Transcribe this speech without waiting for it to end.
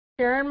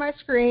sharing my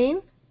screen.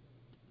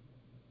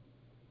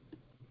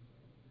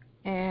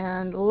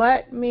 And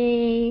let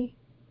me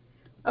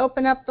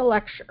open up the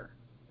lecture.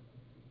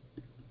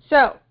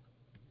 So,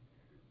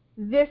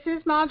 this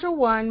is Module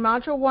 1.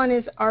 Module 1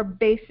 is our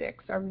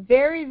basics, our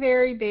very,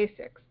 very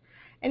basics.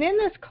 And in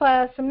this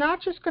class, I'm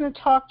not just going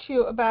to talk to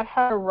you about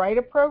how to write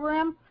a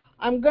program.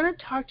 I'm going to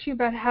talk to you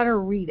about how to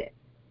read it.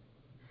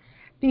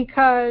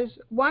 Because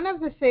one of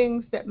the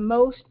things that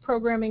most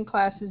programming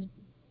classes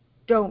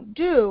don't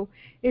do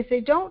is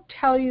they don't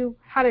tell you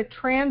how to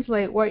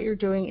translate what you're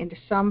doing into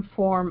some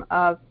form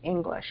of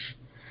English.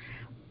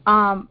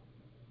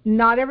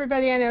 Not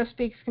everybody I know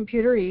speaks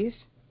computerese,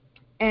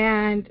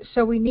 and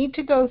so we need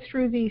to go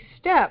through these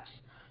steps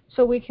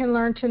so we can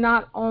learn to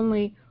not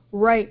only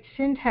write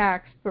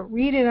syntax, but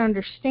read and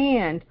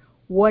understand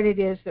what it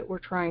is that we're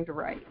trying to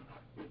write.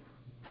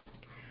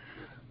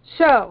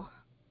 So,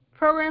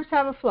 programs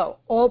have a flow.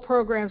 All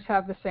programs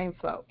have the same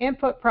flow.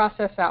 Input,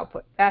 process,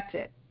 output. That's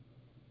it.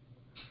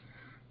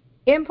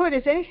 Input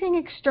is anything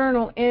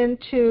external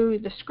into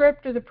the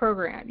script or the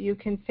program. You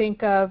can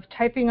think of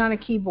typing on a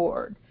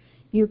keyboard.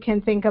 You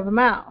can think of a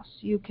mouse.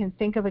 You can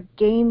think of a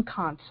game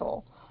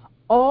console.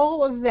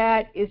 All of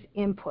that is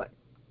input.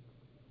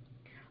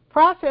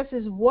 Process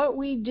is what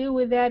we do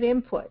with that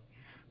input.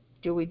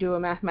 Do we do a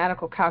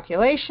mathematical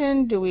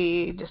calculation? Do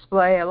we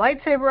display a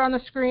lightsaber on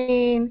the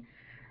screen?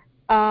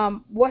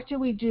 What do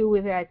we do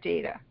with that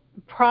data?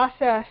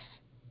 Process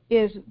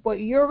is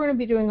what you're going to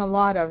be doing a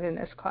lot of in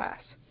this class.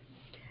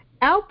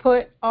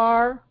 Output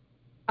are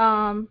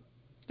the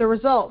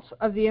results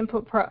of the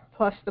input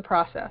plus the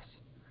process.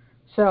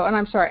 So, and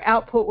I'm sorry,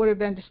 output would have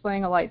been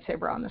displaying a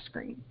lightsaber on the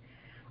screen.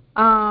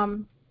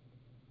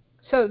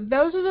 So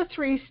those are the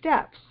 3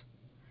 steps.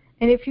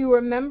 And if you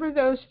remember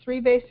those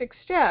 3 basic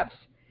steps,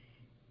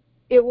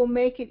 it will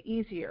make it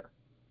easier.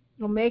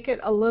 It'll make it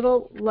a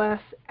little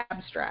less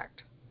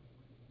abstract.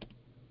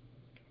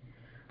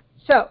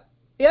 So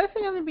the other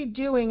thing I'm going to be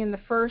doing in the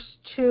first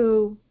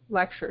 2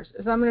 lectures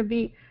is I'm going to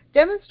be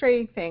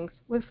demonstrating things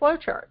with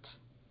flowcharts.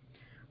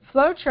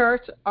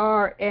 Flowcharts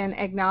are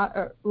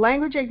a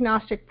language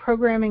agnostic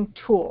programming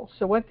tool.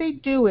 So what they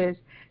do is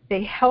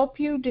they help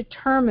you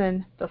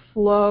determine the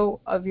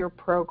flow of your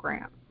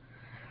program.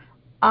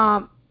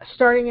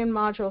 Starting in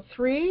Module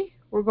 3,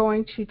 we're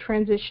going to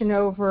transition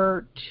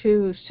over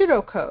to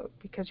pseudocode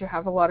because you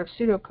have a lot of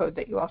pseudocode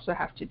that you also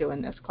have to do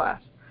in this class.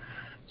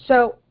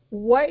 So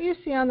what you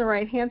see on the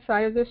right-hand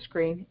side of the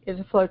screen is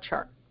a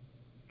flowchart.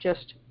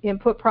 Just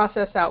input,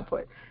 process,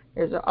 output.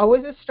 There's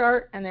always a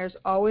start and there's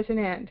always an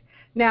end.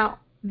 Now,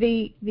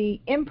 the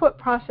input,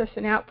 process,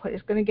 and output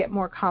is going to get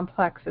more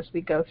complex as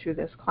we go through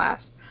this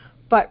class.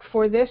 But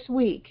for this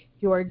week,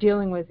 you are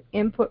dealing with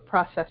input,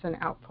 process, and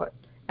output.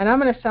 And I'm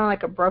going to sound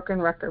like a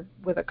broken record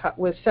with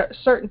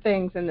certain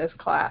things in this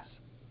class.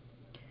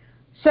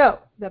 So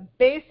the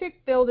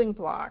basic building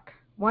block,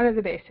 one of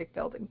the basic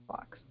building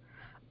blocks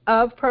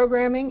of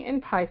programming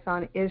in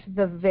Python is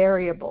the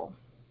variable.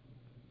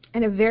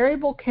 And a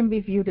variable can be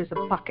viewed as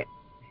a bucket.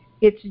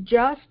 It's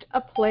just a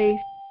place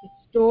to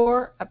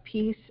store a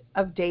piece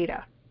of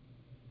data.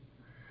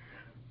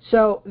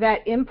 So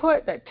that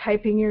input, that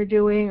typing you're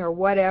doing or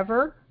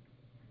whatever,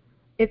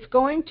 it's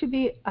going to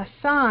be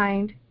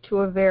assigned to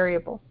a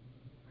variable.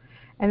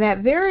 And that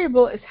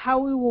variable is how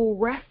we will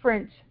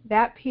reference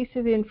that piece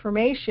of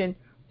information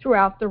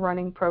throughout the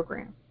running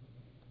program.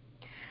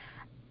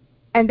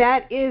 And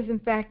that is, in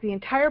fact, the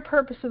entire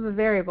purpose of a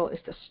variable is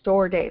to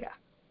store data.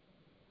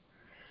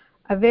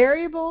 A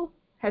variable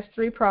has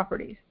 3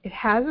 properties. It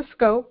has a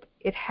scope,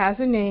 it has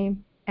a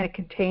name, and it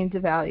contains a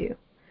value.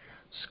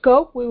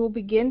 Scope we will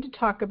begin to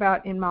talk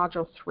about in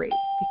Module 3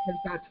 because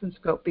that's when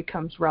scope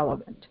becomes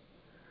relevant.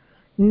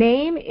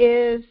 Name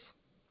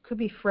could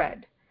be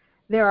Fred.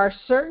 There are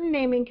certain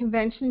naming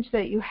conventions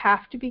that you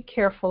have to be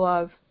careful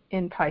of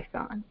in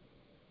Python.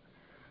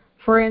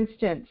 For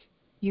instance,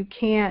 you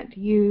can't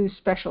use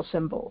special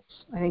symbols.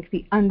 I think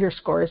the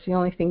underscore is the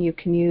only thing you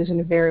can use in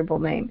a variable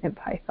name in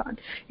Python.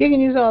 You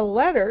can use all the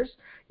letters,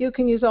 you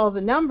can use all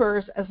the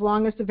numbers as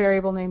long as the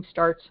variable name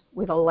starts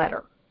with a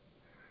letter.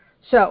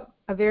 So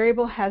a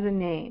variable has a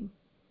name.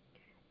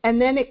 And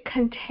then it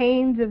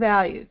contains a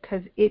value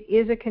because it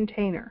is a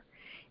container.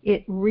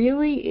 It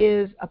really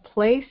is a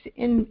place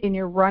in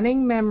your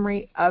running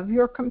memory of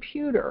your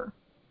computer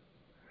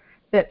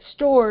that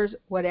stores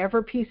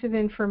whatever piece of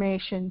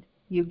information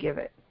you give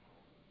it.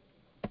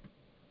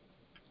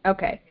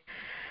 Okay,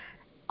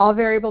 all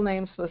variable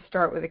names, let's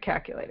start with a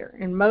calculator.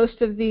 In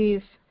most of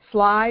these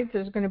slides,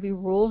 there's going to be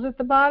rules at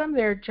the bottom.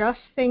 They're just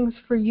things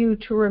for you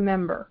to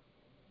remember.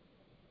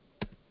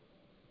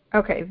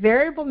 Okay,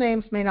 variable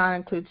names may not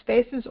include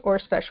spaces or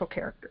special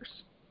characters.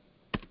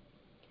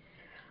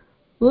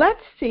 Let's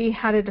see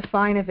how to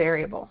define a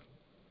variable.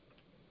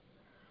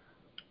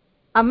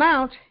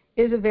 Amount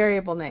is a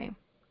variable name.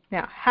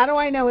 Now, how do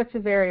I know it's a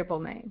variable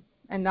name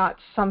and not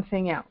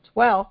something else?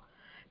 Well,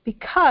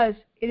 because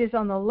it is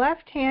on the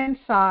left-hand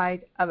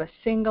side of a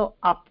single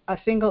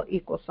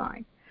equal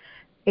sign.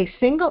 A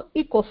single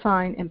equal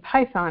sign in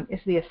Python is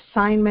the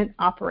assignment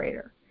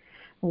operator.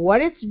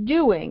 What it's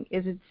doing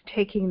is it's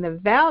taking the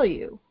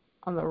value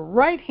on the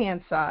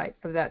right-hand side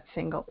of that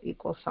single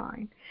equal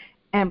sign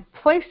and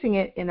placing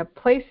it in a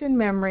place in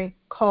memory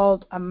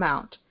called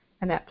amount.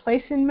 And that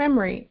place in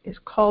memory is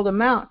called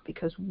amount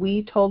because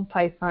we told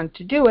Python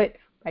to do it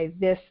by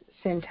this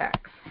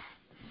syntax.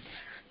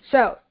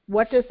 So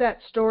what does that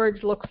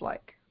storage look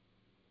like?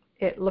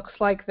 It looks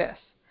like this.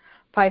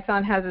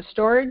 Python has a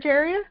storage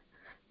area.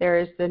 There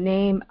is the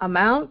name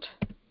amount,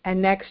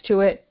 and next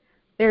to it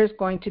there's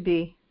going to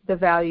be the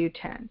value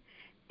 10.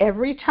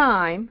 Every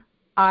time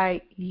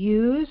I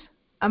use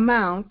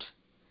amount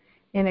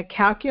in a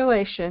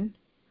calculation,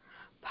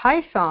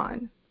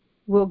 Python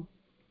will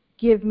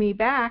give me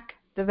back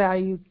the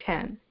value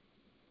 10.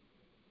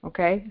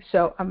 Okay,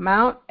 so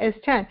amount is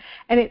 10.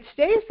 And it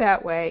stays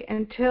that way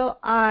until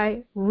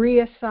I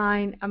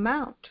reassign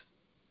amount.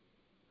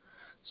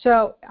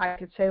 So I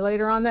could say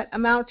later on that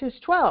amount is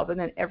 12, and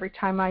then every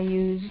time I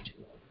used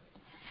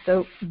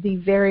the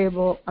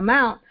variable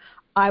amount,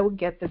 I would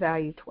get the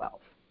value 12.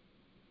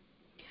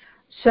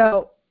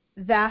 So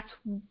that's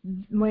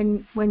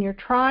when you're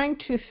trying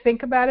to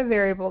think about a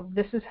variable,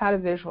 this is how to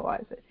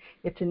visualize it.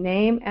 It's a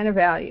name and a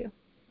value,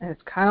 and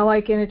it's kind of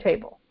like in a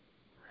table.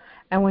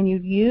 And when you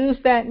use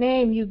that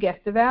name, you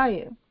get the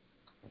value.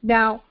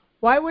 Now,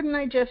 why wouldn't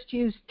I just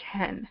use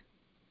 10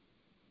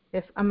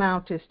 if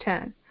amount is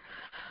 10?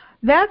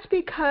 That's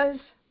because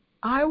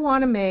I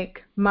want to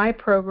make my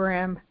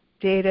program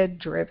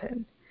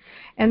data-driven.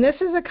 And this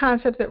is a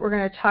concept that we're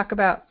going to talk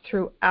about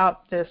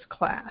throughout this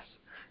class.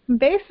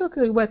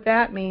 Basically what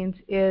that means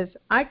is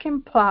I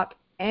can plop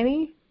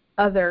any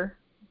other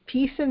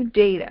piece of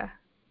data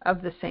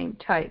of the same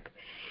type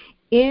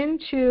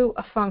into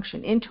a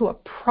function, into a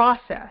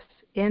process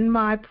in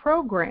my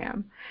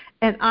program,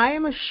 and I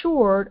am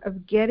assured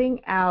of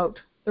getting out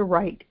the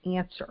right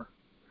answer.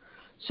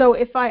 So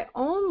if I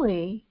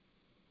only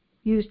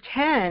use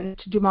 10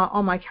 to do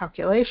all my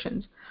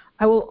calculations,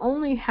 I will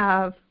only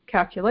have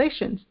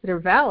calculations that are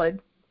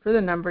valid for the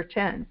number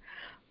 10.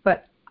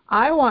 But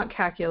I want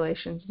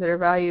calculations that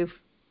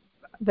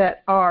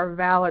are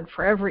valid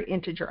for every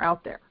integer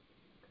out there.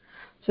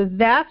 So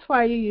that's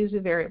why you use a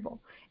variable.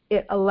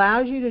 It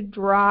allows you to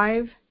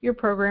drive your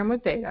program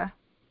with data,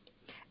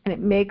 and it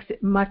makes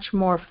it much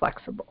more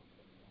flexible.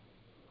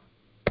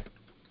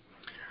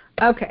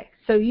 Okay,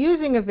 so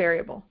using a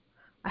variable,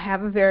 I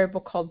have a variable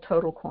called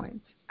total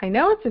coins. I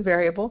know it's a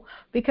variable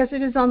because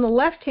it is on the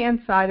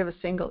left-hand side of a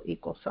single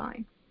equal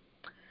sign.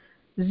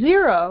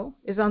 0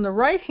 is on the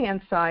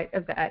right-hand side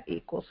of that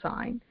equal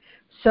sign,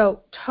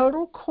 so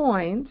total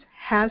coins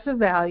has a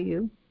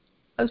value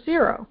of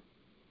 0.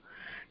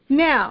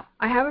 Now,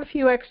 I have a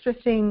few extra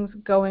things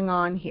going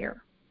on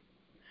here.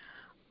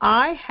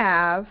 I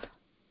have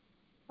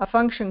a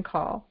function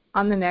call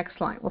on the next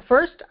line. Well,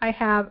 first I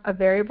have a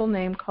variable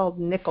name called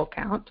nickel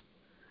count,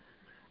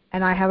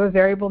 and I have a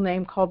variable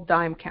name called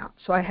dime count.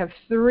 So I have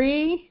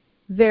 3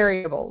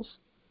 variables.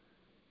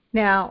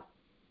 Now,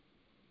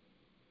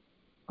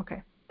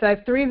 okay, so I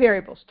have 3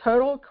 variables: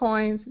 total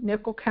coins,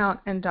 nickel count,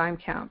 and dime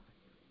count.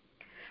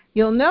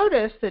 You'll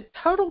notice that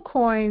total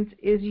coins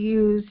is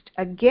used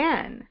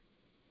again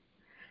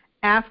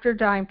after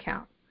dime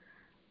count.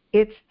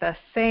 It's the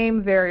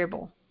same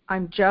variable.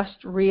 I'm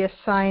just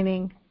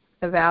reassigning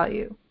the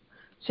value.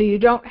 So you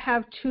don't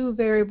have 2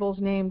 variables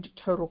named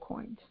total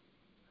coins.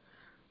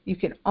 You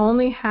can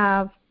only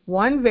have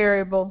one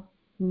variable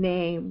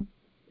name.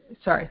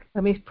 Sorry,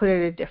 let me put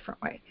it a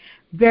different way.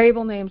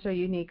 Variable names are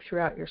unique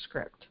throughout your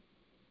script.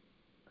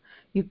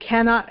 You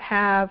cannot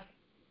have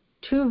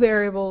 2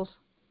 variables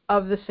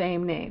of the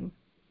same name.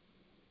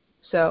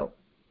 So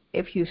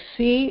if you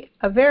see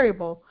a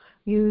variable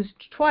used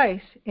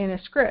twice in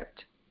a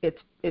script,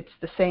 it's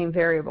the same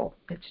variable.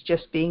 It's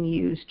just being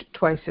used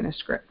twice in a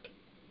script.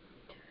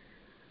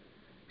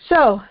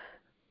 So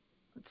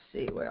let's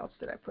see, what else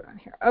did I put on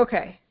here?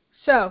 Okay,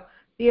 so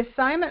the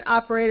assignment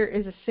operator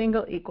is a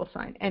single equal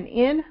sign. And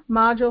in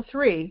Module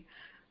 3,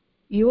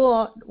 you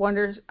will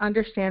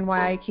understand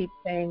why I keep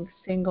saying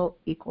single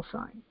equal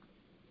sign.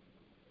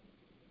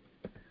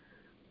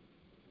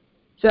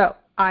 So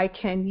I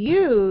can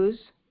use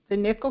the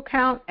nickel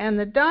count and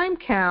the dime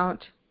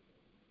count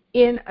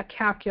in a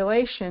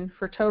calculation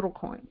for total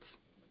coins.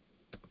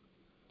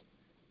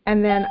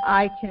 And then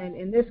I can,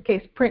 in this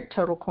case, print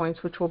total coins,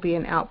 which will be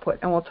an output.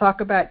 And we'll talk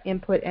about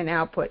input and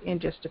output in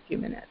just a few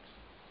minutes.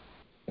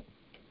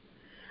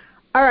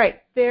 All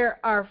right, there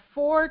are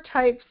 4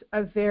 types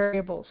of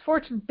variables,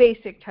 4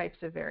 basic types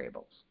of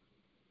variables.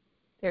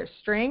 There's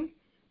string,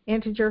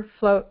 integer,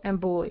 float,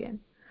 and Boolean.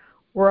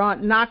 We're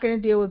not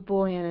going to deal with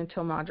Boolean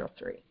until Module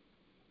 3.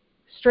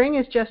 String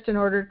is just an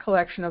ordered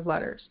collection of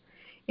letters.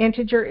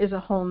 Integer is a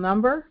whole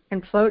number,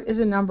 and float is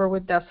a number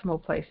with decimal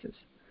places.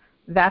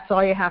 That's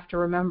all you have to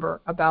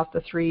remember about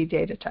the 3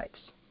 data types.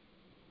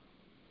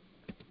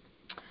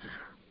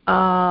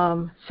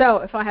 So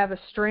if I have a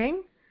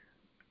string,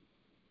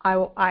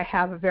 I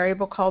have a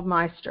variable called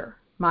myster.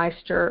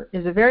 myster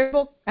is a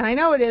variable, and I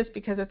know it is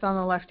because it's on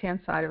the left-hand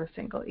side of a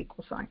single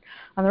equal sign.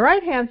 On the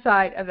right-hand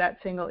side of that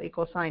single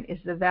equal sign is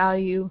the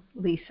value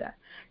Lisa.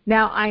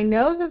 Now, I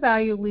know the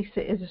value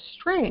Lisa is a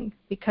string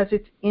because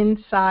it's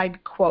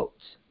inside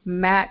quotes,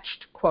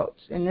 matched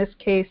quotes. In this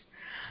case,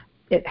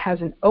 it has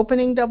an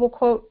opening double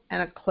quote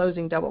and a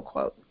closing double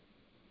quote.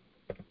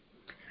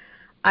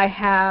 I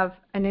have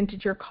an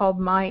integer called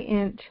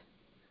myInt.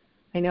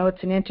 I know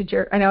it's an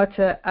integer. I know it's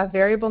a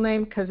variable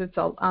name because it's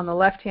on the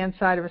left-hand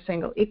side of a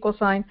single equal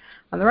sign.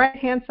 On the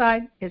right-hand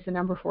side is the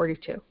number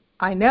 42.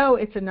 I know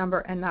it's a number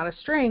and not a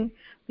string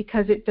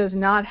because it does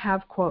not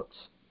have quotes.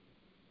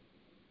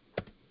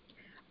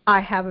 I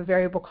have a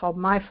variable called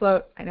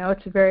myFloat. I know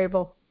it's a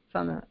variable. It's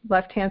on the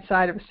left-hand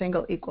side of a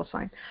single equal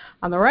sign.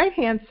 On the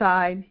right-hand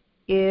side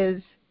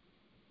is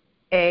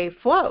a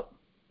float.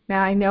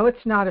 Now, I know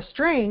it's not a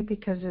string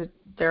because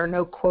there are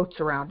no quotes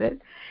around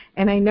it.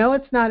 And I know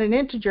it's not an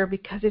integer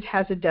because it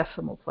has a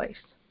decimal place.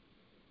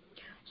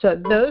 So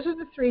those are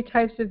the three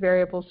types of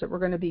variables that we're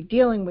going to be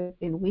dealing with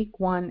in week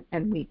 1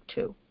 and week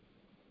 2.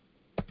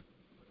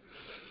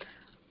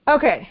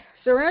 Okay,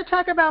 so we're going to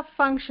talk about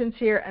functions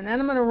here, and then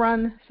I'm going to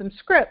run some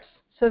scripts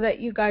so that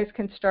you guys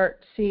can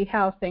start to see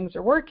how things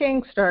are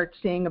working, start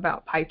seeing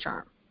about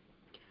PyCharm.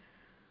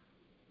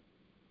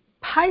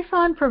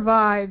 Python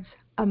provides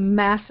a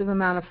massive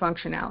amount of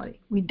functionality.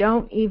 We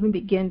don't even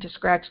begin to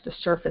scratch the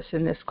surface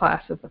in this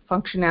class of the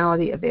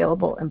functionality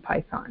available in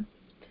Python.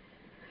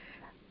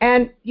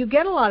 And you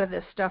get a lot of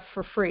this stuff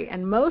for free,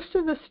 and most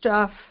of the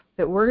stuff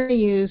that we're going to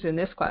use in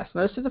this class,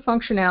 most of the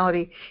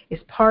functionality is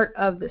part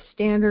of the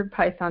standard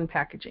Python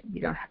packaging.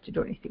 You don't have to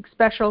do anything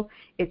special.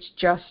 It's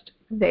just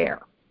there.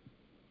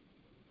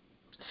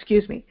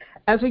 Excuse me.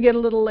 As we get a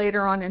little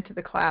later on into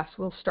the class,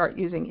 we'll start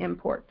using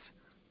imports.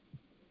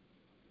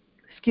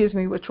 Excuse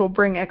me, which will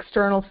bring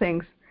external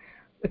things,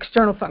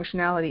 external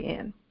functionality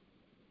in.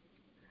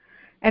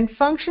 And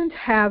functions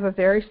have a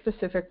very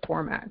specific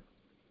format.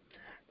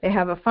 They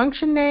have a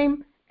function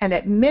name and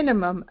at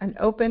minimum an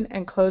open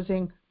and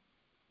closing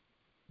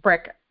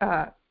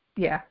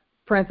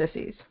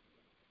parentheses.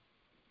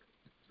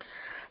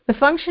 The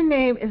function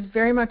name is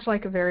very much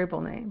like a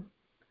variable name.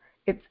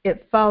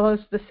 It follows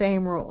the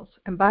same rules.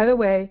 And by the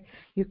way,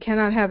 you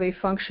cannot have a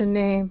function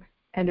name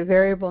and a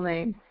variable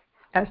name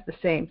as the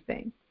same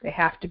thing. They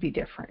have to be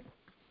different.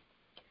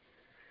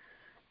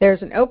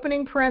 There's an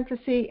opening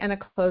parenthesis and a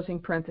closing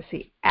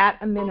parenthesis at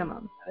a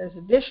minimum. There's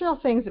additional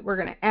things that we're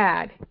going to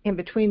add in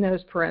between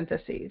those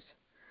parentheses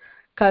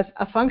because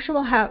a function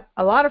will have,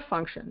 a lot of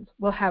functions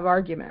will have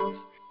arguments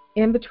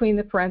in between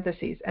the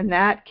parentheses, and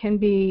that can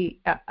be,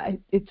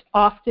 it's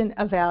often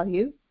a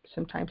value.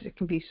 Sometimes it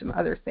can be some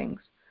other things.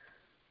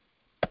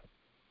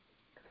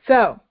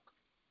 So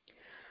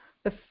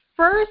the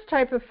first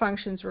type of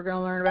functions we're going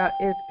to learn about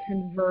is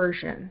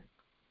conversion.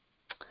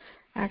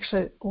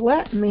 Actually,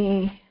 let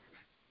me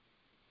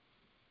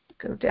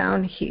go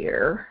down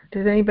here.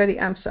 Does anybody,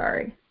 I'm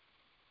sorry.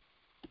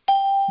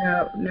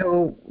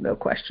 No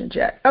questions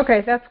yet.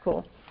 Okay, that's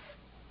cool.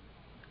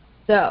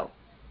 So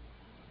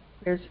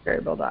here's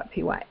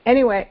variable.py.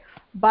 Anyway,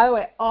 by the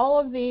way, all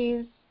of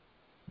these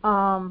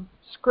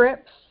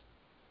scripts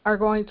are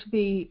going to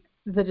be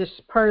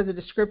part of the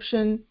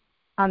description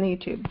on the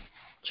YouTube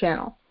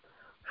channel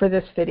for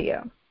this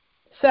video.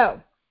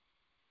 So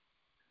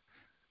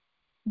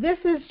this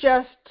is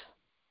just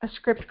a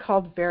script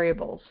called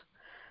variables.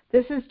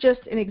 This is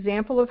just an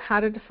example of how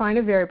to define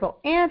a variable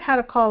and how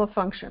to call a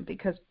function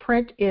because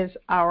print is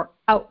our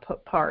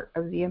output part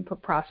of the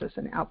input process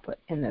and output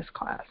in this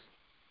class.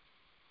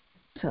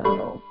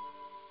 So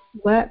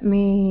let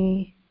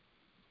me,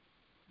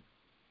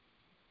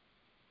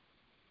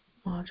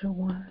 module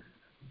 1,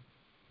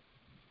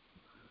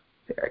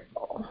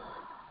 variable.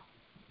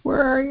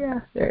 Where are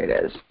you? There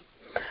it is.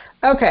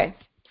 Okay,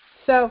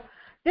 so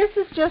this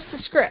is just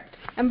a script.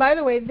 And by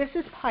the way, this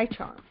is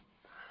PyCharm.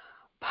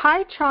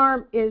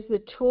 PyCharm is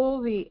the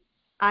tool, the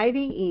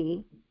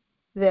IDE,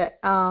 the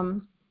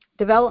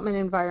development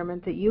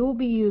environment that you will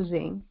be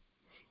using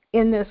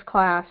in this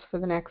class for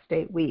the next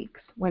 8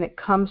 weeks when it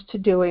comes to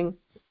doing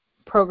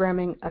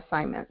programming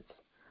assignments.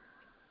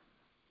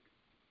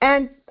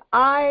 And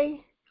I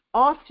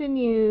often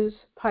use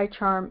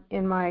PyCharm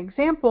in my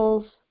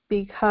examples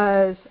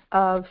because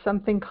of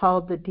something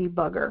called the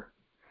debugger.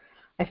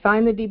 I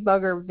find the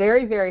debugger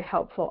very, very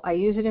helpful. I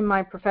use it in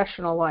my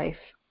professional life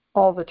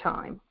all the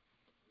time.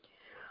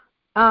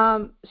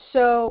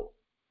 So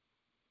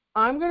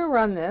I'm going to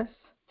run this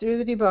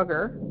through the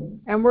debugger,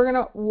 and we're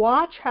going to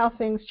watch how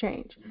things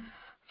change.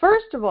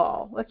 First of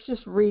all, let's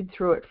just read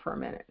through it for a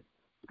minute.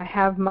 I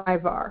have my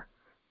var.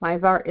 My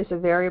var is a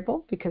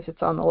variable because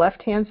it's on the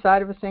left-hand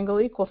side of a single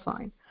equal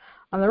sign.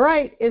 On the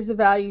right is the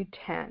value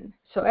 10.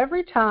 So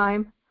every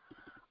time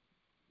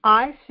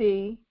I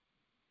see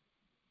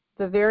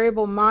the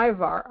variable my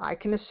var, I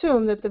can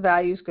assume that the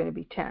value is going to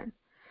be 10,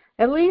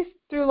 at least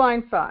through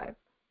line 5.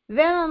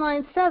 Then on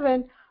line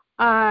 7,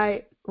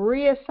 I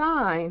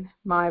reassign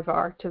my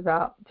var to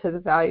the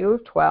value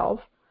of 12.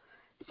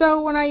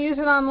 So when I use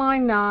it on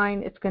line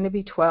 9, it's going to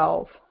be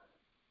 12.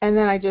 and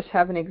then I just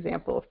have an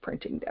example of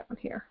printing down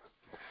here.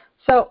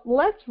 So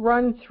let's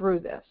run through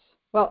this.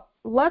 Well,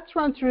 let's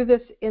run through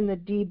this in the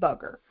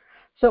debugger.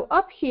 So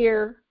up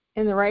here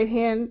in the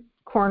right-hand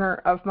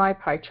corner of my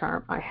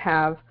PyCharm, I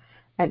have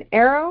an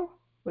arrow,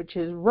 which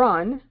is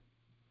run,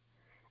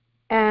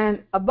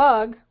 and a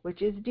bug,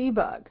 which is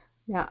debug.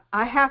 Now,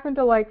 I happen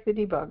to like the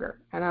debugger,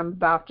 and I'm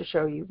about to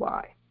show you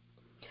why.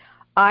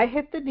 I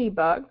hit the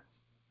debug,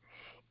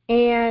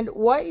 and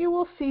what you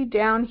will see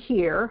down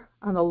here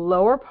on the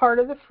lower part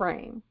of the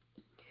frame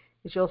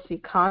is you'll see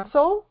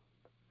console,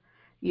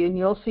 and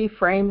you'll see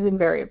frames and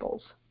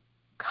variables.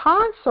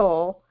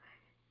 Console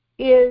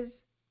is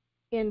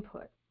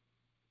input.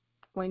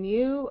 When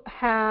you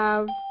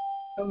have,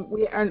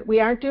 we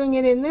aren't doing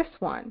it in this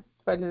one,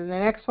 but in the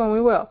next one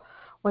we will.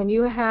 When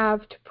you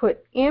have to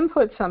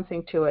input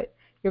something to it,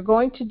 you're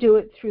going to do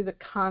it through the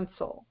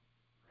console.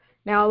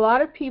 Now, a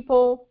lot of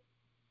people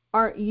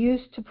aren't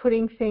used to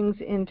putting things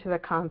into the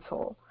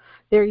console.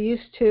 They're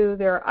used to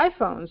their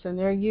iPhones, and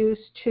they're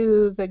used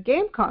to the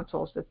game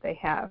consoles that they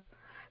have.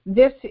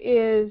 This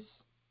is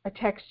a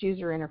text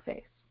user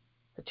interface,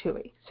 a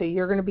TUI. So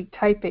you're going to be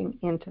typing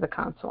into the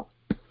console.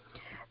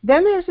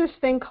 Then there's this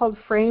thing called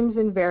frames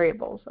and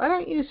variables. I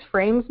don't use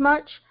frames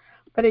much,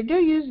 but I do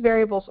use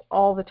variables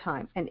all the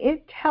time. And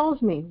it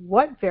tells me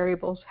what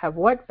variables have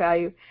what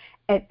value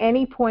at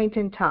any point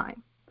in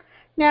time.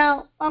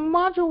 Now, on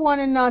Module 1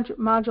 and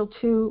Module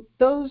 2,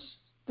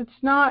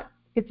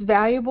 it's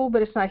valuable,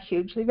 but it's not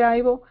hugely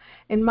valuable.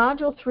 In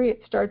Module 3,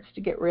 it starts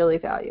to get really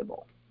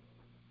valuable.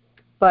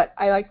 But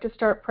I like to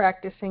start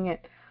practicing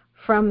it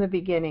from the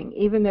beginning,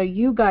 even though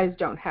you guys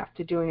don't have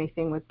to do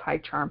anything with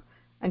PyCharm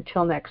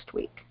until next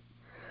week.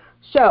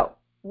 So,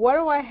 what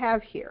do I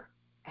have here?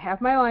 I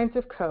have my lines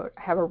of code.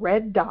 I have a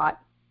red dot,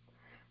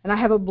 and I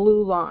have a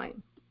blue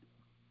line.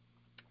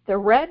 The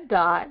red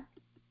dot,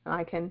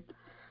 I can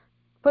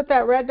put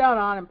that red dot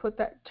on and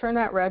turn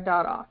that red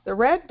dot off. The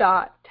red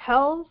dot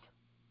tells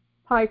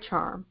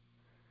PyCharm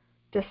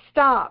to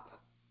stop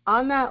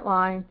on that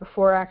line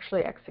before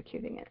actually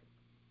executing it.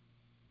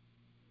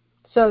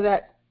 So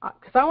that,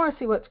 because I want to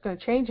see what's going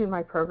to change in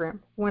my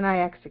program when I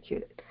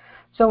execute it.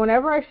 So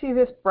whenever I see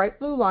this bright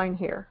blue line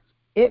here,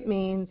 it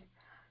means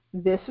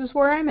this is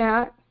where I'm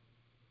at.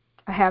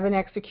 I haven't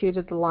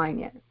executed the line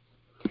yet.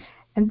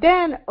 And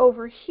then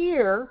over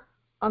here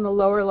on the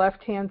lower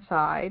left-hand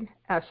side,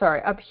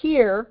 up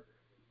here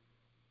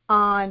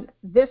on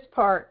this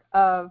part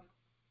of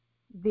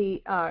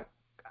the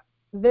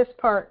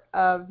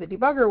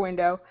debugger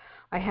window,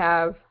 I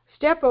have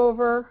step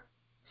over,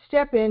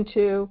 step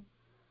into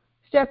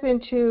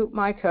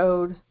my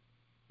code,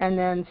 and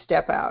then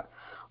step out.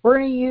 We're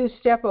going to use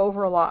step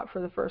over a lot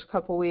for the first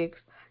couple weeks.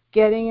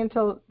 Getting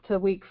into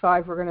week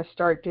 5, we're going to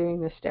start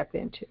doing the step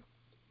into.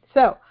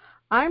 So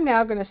I'm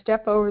now going to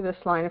step over this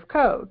line of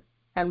code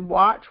and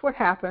watch what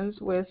happens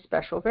with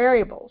special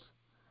variables.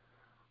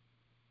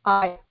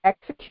 I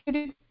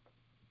executed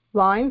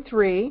line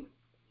 3.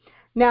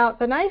 Now,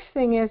 the nice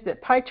thing is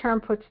that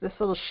PyCharm puts this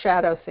little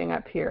shadow thing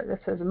up here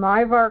that says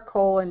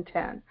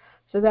myvar:10.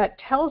 So that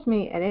tells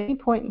me at any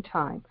point in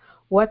time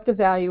what the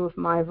value of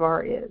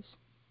myvar is.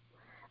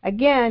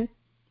 Again,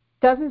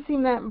 doesn't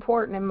seem that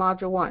important in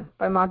Module 1.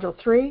 By Module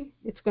 3,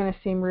 it's going to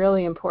seem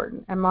really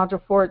important. And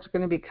Module 4, it's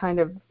going to be kind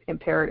of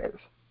imperative.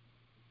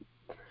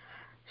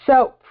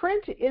 So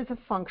print is a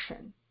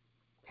function.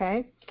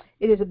 Okay?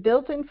 It is a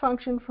built-in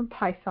function from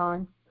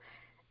Python,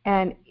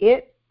 and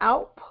it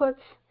outputs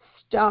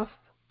stuff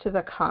to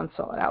the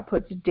console. It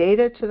outputs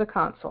data to the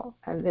console,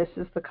 and this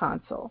is the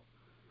console.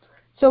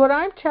 So what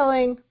I'm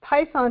telling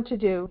Python to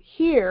do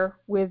here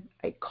with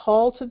a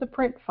call to the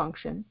print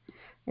function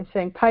is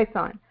saying,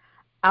 Python,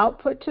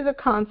 output to the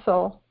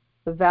console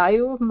the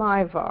value of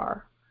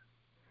myvar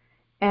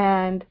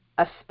and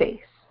a space.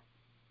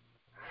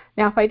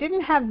 Now, if I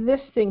didn't have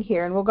this thing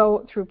here, and we'll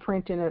go through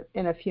print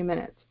in a few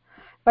minutes,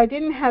 if I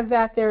didn't have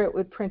that there, it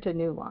would print a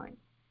new line.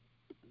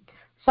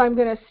 So I'm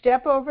going to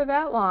step over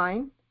that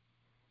line,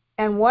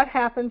 and what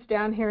happens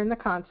down here in the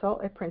console?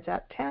 It prints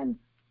out 10.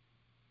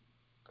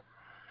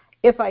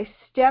 If I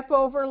step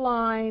over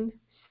line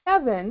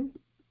 7,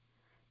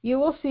 you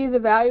will see the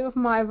value of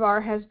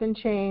myvar has been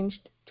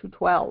changed to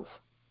 12.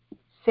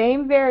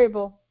 Same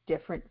variable,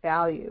 different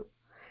value.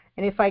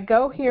 And if I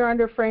go here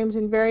under frames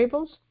and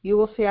variables, you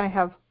will see I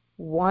have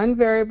one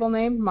variable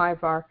named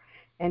myvar,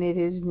 and it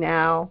is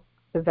now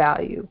the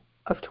value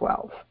of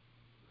 12.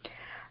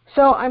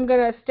 So I'm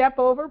going to step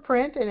over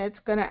print, and it's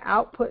going to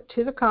output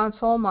to the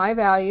console my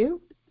value,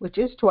 which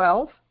is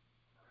 12,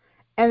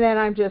 and then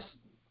I'm just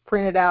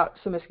printed out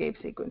some escape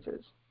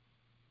sequences.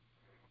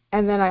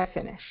 And then I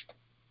finished.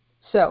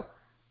 So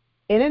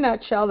in a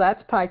nutshell,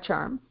 that's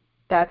PyCharm.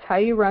 That's how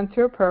you run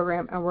through a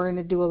program, and we're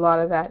going to do a lot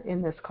of that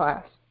in this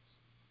class.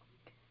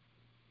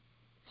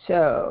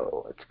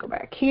 So let's go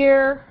back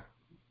here.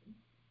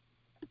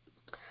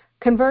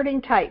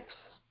 Converting types.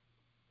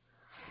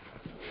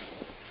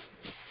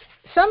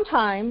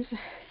 Sometimes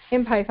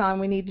in Python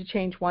we need to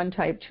change one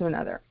type to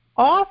another.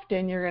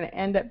 Often you're going to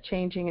end up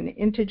changing an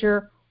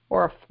integer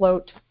or a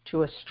float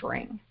to a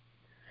string.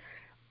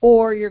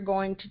 or you're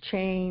going to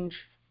change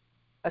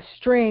a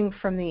string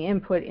from the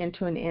input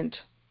into an int,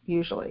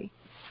 usually.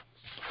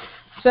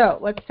 So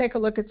let's take a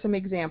look at some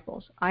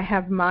examples. I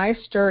have my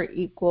stir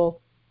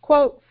equal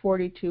quote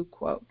 42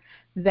 quote.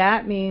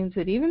 That means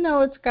that even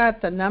though it's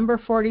got the number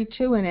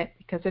 42 in it,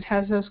 because it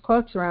has those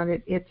quotes around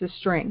it, it's a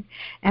string.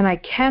 And I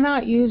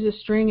cannot use a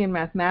string in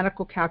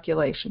mathematical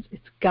calculations.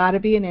 It's got to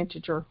be an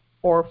integer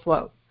or a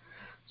float.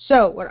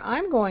 So what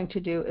I'm going to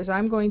do is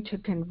I'm going to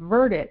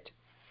convert it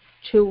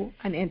to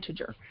an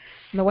integer.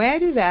 And the way I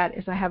do that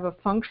is I have a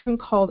function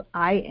called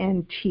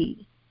int.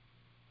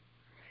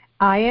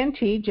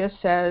 Int just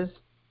says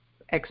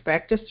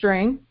expect a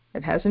string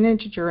that has an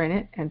integer in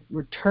it and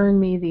return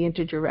me the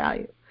integer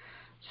value.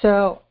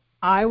 So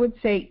I would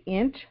say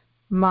int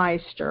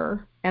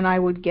myStir, and I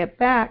would get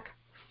back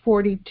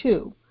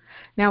 42.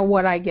 Now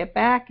what I get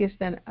back is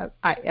then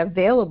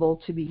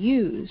available to be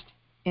used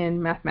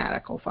in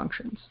mathematical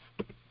functions.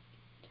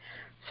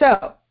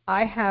 So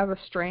I have a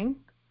string,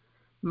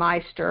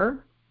 myStir.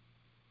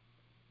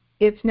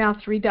 It's now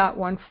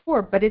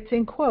 3.14, but it's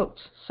in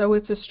quotes, so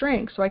it's a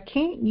string. So I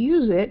can't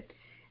use it,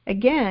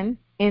 again,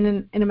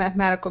 in a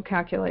mathematical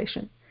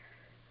calculation.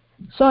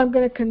 So I'm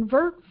going to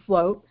convert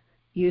float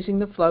using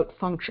the float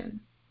function.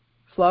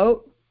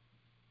 Float,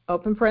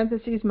 open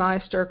parentheses,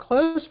 myStir,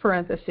 close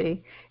parenthesis,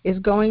 is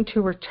going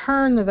to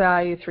return the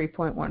value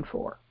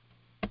 3.14.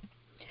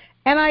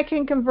 And I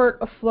can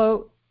convert a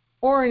float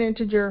or an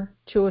integer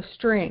to a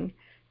string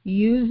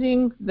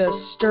using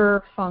the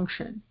stir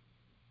function.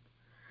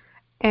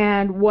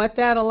 And what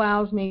that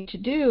allows me to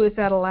do is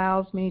that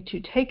allows me to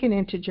take an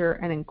integer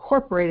and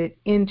incorporate it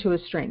into a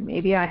string.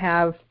 Maybe I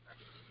have,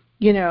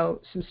 you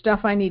know, some stuff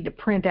I need to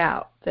print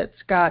out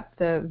that's got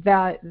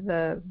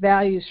the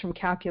values from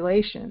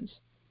calculations.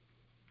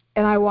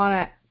 And I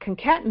want to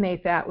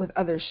concatenate that with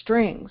other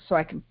strings so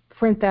I can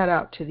print that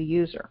out to the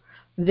user.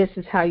 This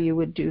is how you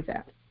would do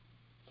that.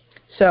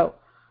 So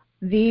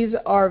these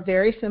are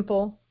very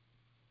simple.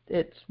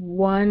 It's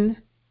one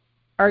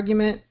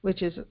argument,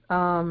 which is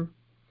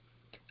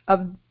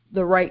of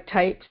the right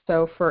type.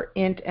 So for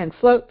int and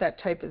float, that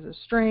type is a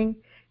string.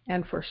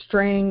 And for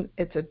string,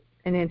 it's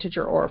an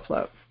integer or a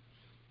float.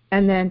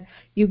 And then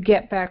you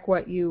get back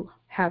what you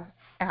have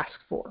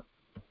asked for.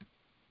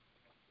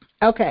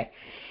 Okay,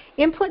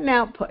 input and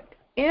output.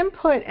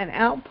 Input and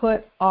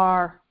output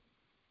are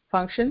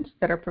functions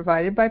that are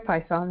provided by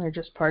Python. They're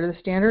just part of the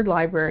standard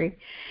library.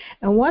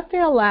 And what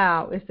they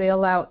allow is they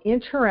allow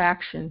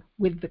interaction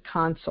with the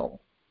console.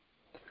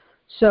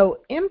 So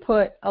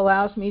input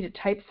allows me to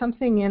type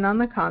something in on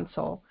the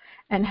console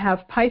and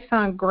have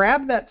Python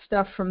grab that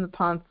stuff from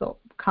the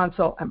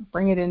console and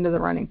bring it into the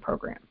running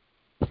program.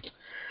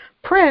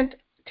 Print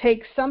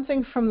takes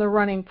something from the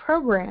running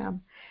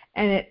program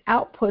and it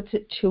outputs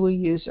it to a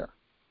user.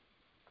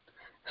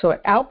 So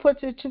it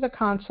outputs it to the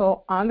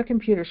console on the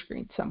computer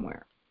screen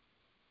somewhere.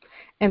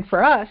 And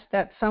for us,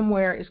 that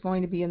somewhere is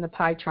going to be in the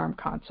PyCharm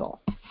console.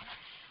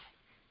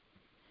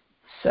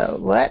 So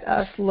let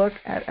us look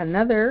at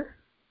another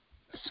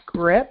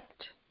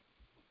script.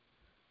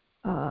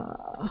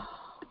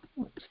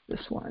 What's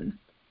this one?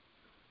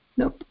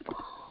 Nope.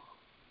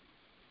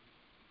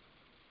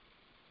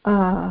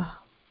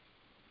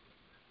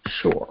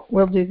 Sure,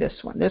 we'll do this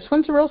one. This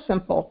one's real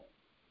simple.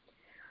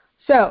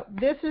 So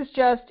this is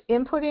just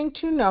inputting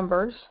two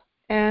numbers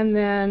and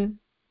then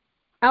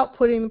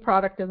outputting the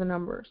product of the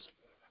numbers.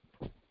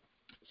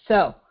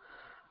 So,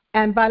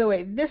 and by the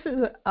way, this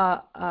is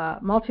a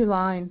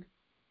multi-line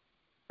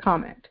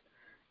comment.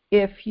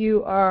 If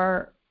you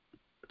are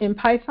in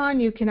Python,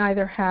 you can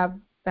either have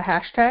the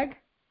hashtag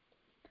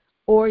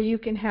or you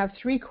can have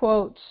three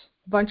quotes,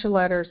 a bunch of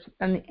letters,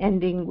 and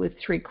ending with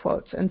three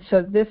quotes. And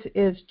so this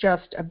is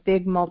just a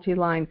big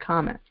multi-line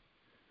comment.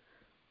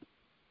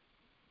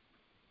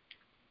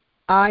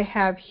 I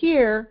have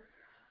here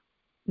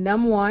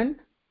num1,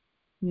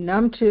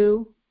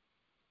 num2,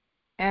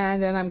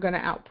 and then I'm going to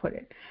output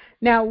it.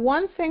 Now,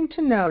 one thing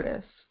to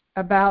notice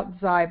about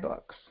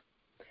Zybooks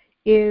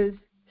is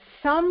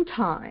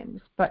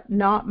sometimes, but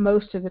not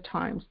most of the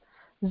times,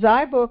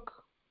 Zybook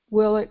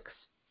will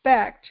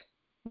expect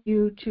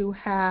you to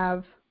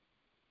have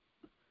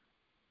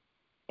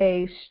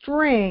a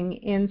string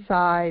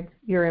inside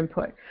your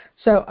input.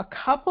 So a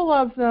couple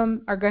of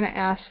them are going to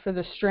ask for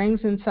the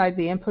strings inside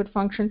the input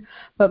function,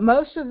 but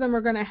most of them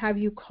are going to have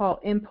you call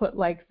input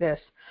like this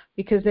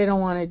because they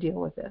don't want to deal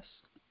with this.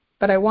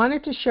 But I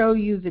wanted to show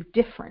you the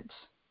difference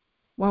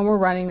when we're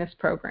running this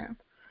program.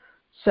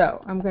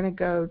 So I'm going to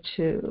go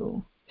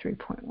to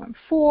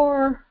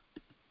 3.14,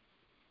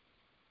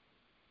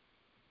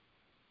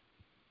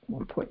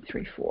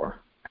 1.34.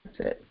 That's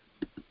it.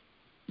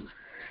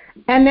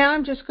 And now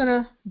I'm just going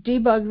to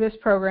debug this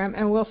program,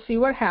 and we'll see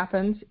what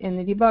happens in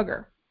the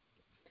debugger.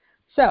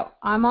 So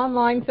I'm on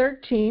line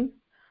 13.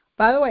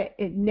 By the way,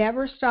 it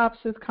never stops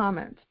with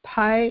comments.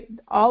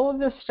 All of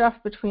this stuff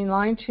between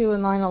line 2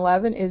 and line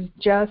 11 is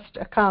just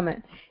a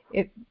comment.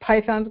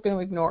 Python's going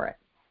to ignore it.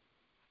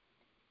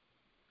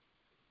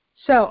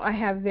 So I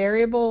have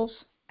variables,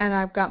 and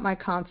I've got my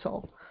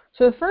console.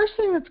 So the first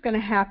thing that's going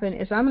to happen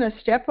is I'm going to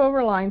step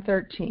over line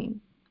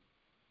 13,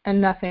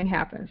 and nothing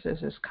happens.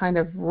 There's this kind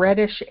of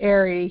reddish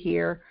area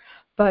here,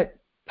 but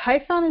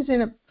Python is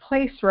in a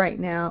place right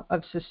now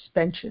of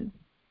suspension.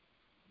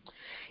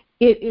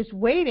 It is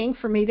waiting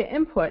for me to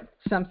input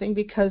something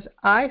because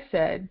I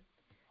said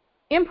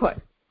input,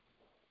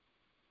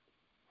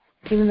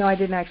 even though I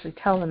didn't actually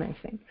tell them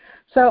anything.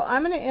 So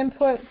I'm going to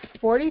input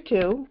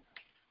 42.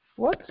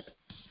 Whoops,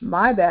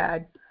 my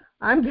bad.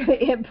 I'm going to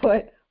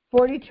input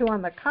 42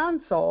 on the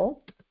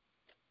console,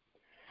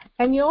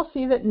 and you'll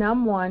see that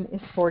num1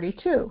 is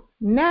 42.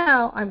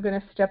 Now I'm going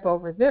to step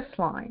over this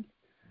line.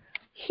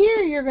 Here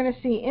you're going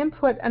to see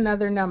input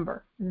another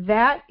number.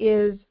 That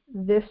is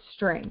this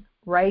string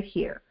right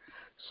here.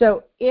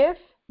 So if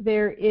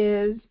there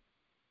is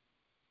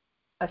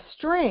a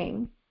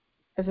string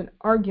as an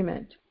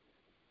argument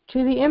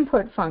to the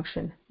input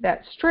function,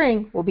 that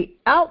string will be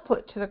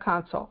output to the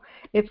console.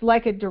 It's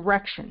like a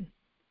direction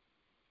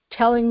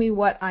telling me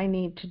what I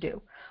need to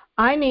do.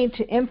 I need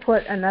to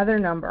input another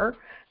number,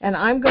 and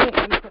I'm going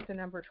to input the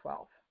number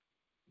 12.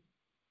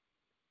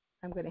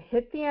 I'm going to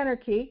hit the enter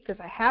key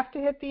because I have to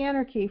hit the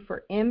enter key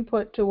for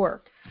input to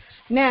work.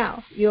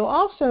 Now, you'll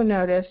also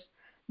notice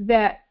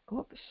that,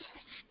 oops,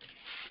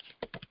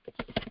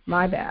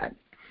 my bad.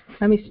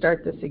 Let me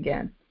start this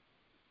again.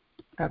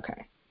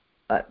 Okay,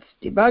 let's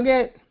debug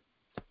it.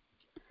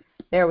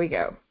 There we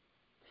go.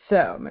 So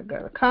I'm going to go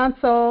to the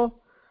console.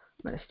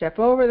 I'm going to step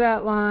over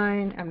that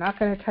line. I'm not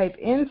going to type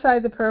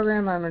inside the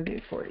program. I'm going to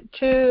do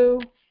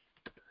 42.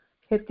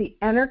 Hit the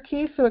enter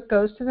key so it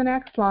goes to the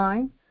next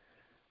line.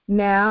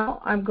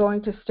 Now I'm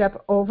going to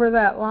step over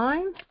that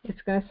line.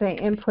 It's going to say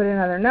input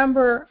another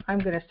number. I'm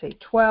going to say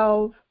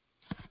 12.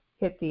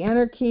 Hit the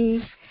enter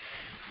key.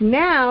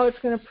 Now it's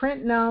going to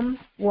print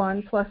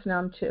num1 plus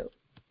num2.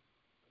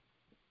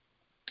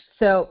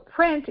 So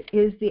print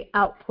is the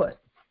output.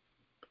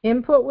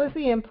 Input was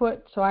the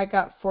input, so I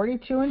got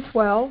 42 and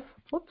 12.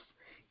 Whoops,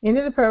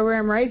 into the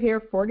program right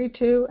here,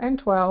 42 and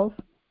 12.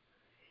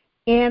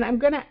 And I'm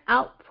going to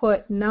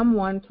output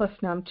num1 plus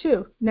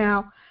num2.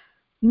 Now,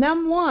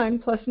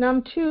 num1 plus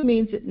num2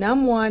 means that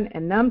num1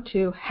 and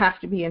num2 have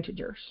to be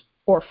integers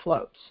or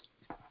floats.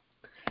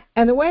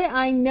 And the way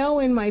I know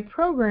in my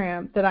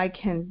program that I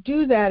can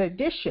do that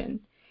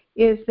addition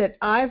is that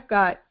I've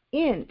got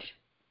int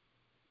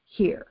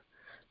here.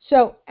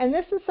 So, and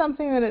this is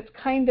something that it's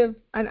kind of,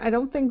 and I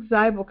don't think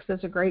Zybooks does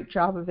a great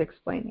job of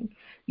explaining.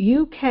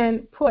 You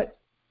can put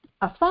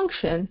a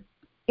function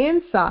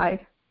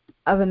inside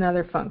of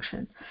another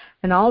function.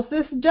 And all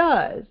this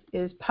does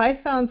is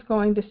Python's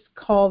going to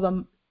call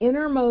the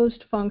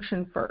innermost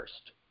function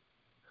first.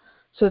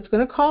 So it's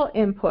going to call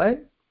input.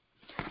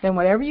 Then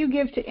whatever you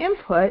give to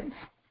input,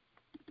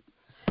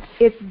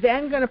 it's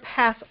then going to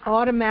pass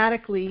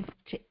automatically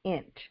to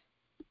int.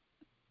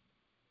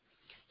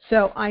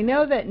 So I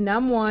know that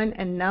num1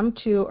 and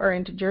num2 are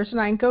integers,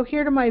 and I can go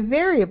here to my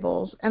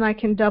variables, and I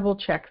can double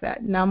check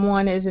that.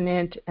 Num1 is an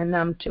int, and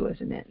num2 is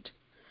an int.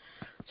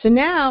 So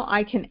now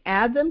I can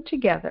add them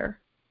together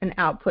and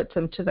output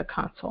them to the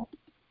console.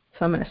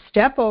 So I'm going to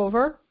step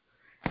over,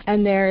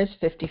 and there is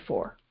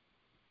 54.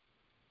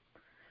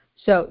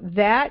 So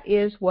that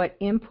is what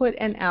input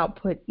and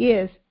output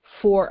is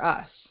for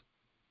us.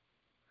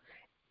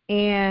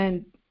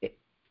 And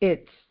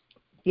it's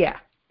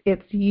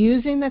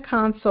using the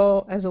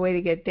console as a way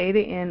to get data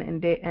in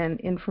and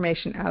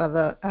information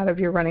out of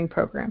your running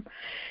program.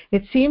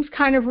 It seems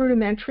kind of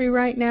rudimentary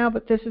right now,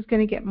 but this is going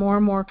to get more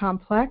and more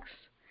complex.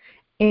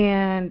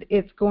 And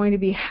it's going to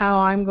be how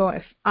I'm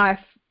going. If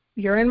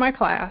you're in my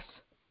class,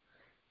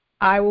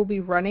 I will be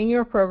running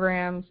your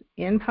programs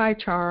in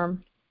PyCharm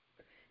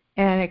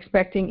and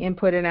expecting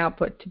input and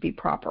output to be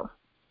proper,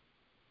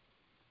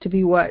 to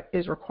be what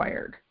is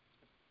required.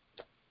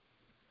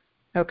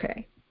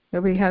 Okay.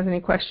 Nobody has any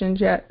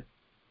questions yet?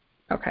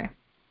 Okay.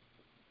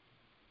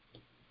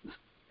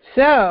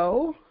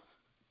 So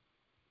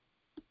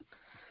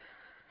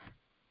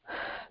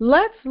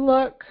let's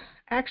look.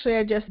 Actually,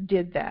 I just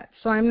did that.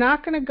 So I'm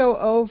not going to go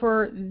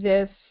over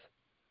this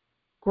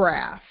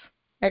graph,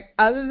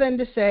 other than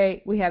to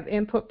say we have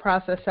input,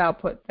 process,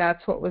 output.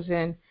 That's what was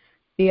in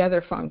the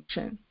other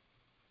function.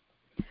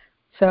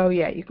 So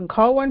yeah, you can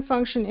call one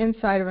function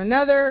inside of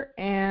another,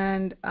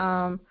 and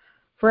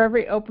for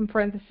every open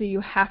parenthesis, you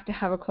have to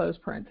have a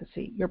closed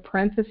parenthesis. Your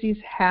parentheses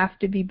have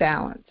to be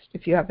balanced.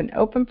 If you have an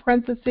open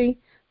parenthesis,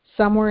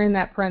 somewhere in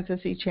that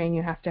parenthesis chain,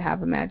 you have to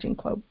have a matching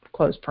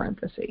closed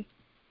parenthesis.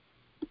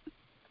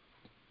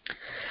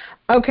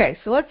 Okay,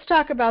 so let's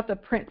talk about the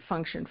print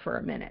function for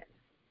a minute.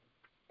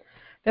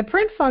 The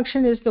print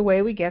function is the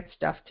way we get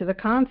stuff to the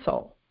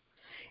console.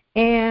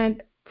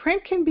 And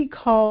print can be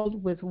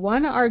called with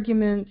 1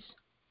 argument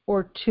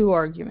or 2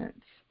 arguments.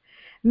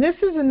 And this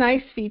is a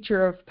nice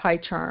feature of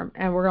PyCharm,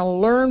 and we're going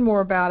to learn more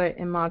about it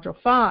in Module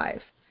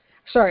 5.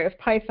 Sorry, of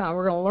Python.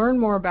 We're going to learn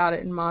more about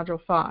it in Module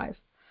 5.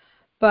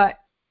 But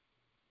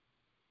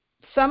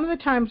some of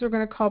the times we're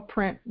going to call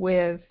print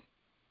with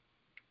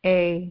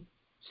a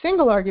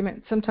single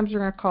argument. Sometimes we're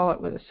going to call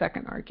it with a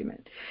second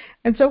argument.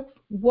 And so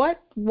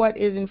what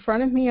is in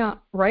front of me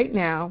right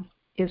now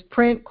is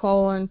print :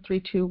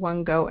 3, 2,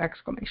 1, go,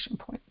 exclamation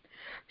point.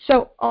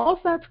 So all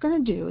that's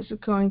going to do is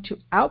it's going to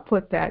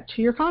output that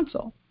to your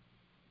console.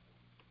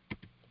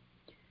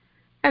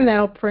 And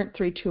that'll print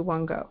 3, 2,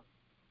 1, go.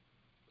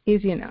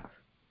 Easy enough.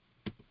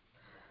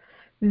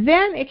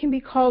 Then it can be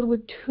called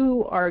with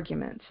 2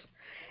 arguments.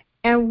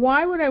 And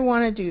why would I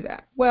want to do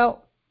that?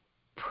 Well,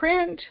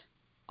 print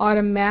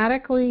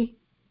automatically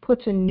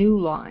puts a new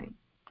line.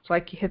 It's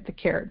like you hit the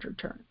carriage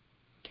return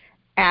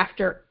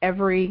after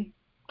every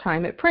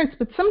time it prints.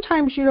 But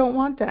sometimes you don't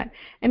want that.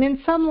 And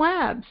in some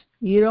labs,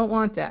 you don't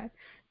want that.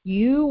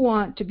 You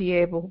want to be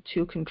able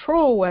to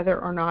control whether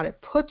or not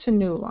it puts a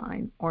new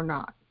line or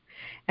not.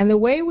 And the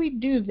way we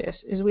do this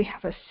is we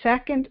have a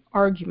second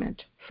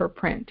argument for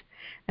print.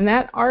 And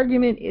that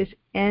argument is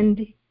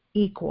end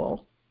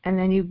equal. And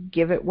then you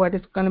give it what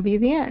is going to be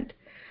the end.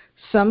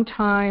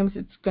 Sometimes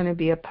it's going to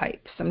be a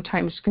pipe.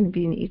 Sometimes it's going to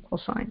be an equal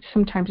sign.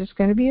 Sometimes it's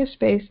going to be a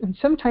space. And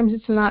sometimes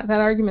it's not. That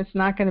argument's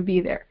not going to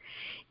be there.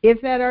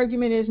 If that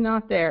argument is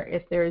not there,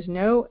 if there is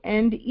no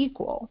end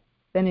equal,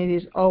 then it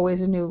is always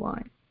a new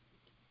line.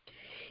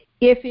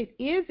 If it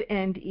is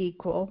end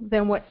equal,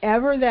 then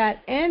whatever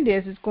that end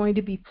is going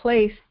to be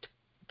placed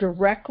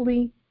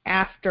directly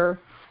after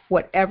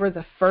whatever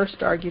the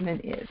first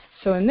argument is.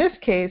 So in this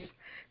case,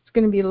 it's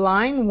going to be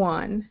line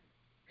 1,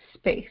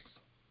 space.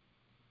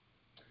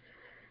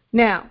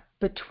 Now,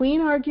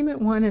 between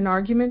argument 1 and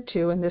argument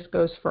 2, and this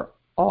goes for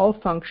all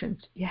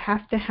functions, you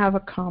have to have a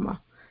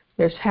comma.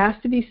 There has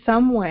to be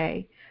some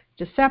way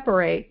to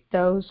separate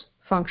those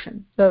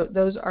functions,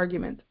 those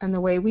arguments. And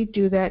the way we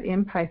do that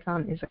in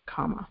Python is a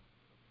comma.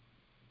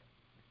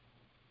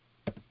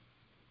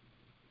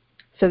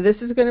 So this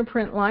is going to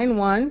print line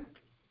 1,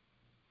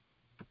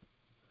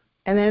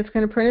 and then it's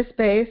going to print a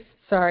space.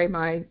 Sorry,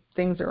 my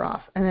things are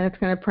off. And then it's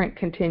going to print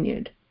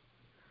continued.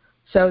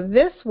 So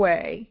this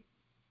way,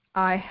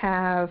 I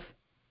have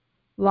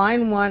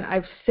line 1.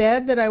 I've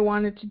said that I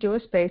wanted to do a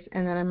space,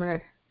 and then I'm going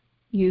to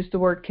use the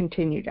word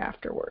continued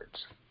afterwards.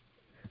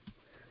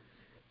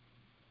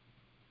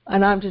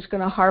 And I'm just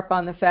going to harp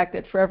on the fact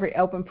that for every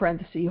open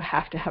parenthesis, you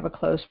have to have a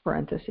closed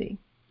parenthesis.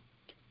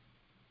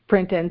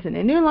 Print ends in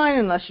a new line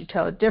unless you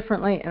tell it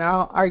differently, and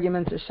all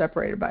arguments are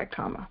separated by a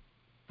comma.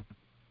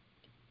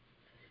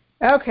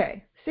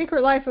 Okay,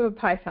 secret life of a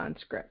Python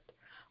script.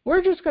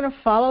 We're just going to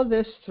follow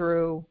this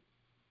through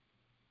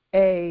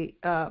a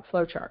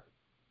flowchart.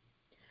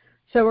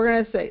 So we're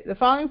going to say the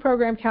following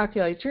program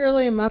calculates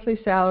yearly and monthly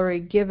salary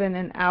given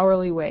an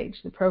hourly wage.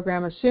 The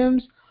program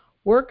assumes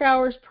work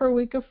hours per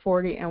week of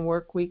 40 and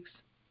work weeks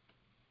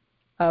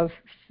per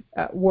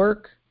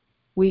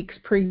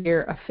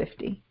year of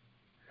 50.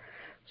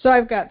 So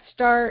I've got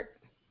start,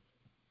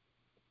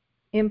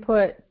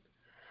 input.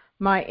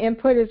 My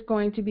input is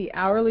going to be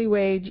hourly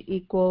wage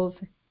equals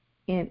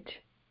int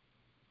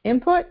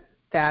input.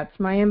 That's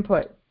my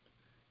input.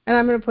 And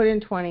I'm going to put in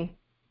 20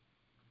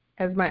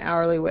 as my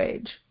hourly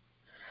wage.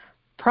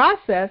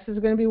 Process is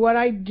going to be what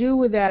I do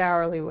with that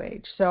hourly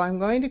wage. So I'm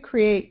going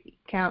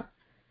to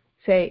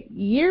say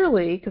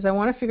yearly, because I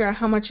want to figure out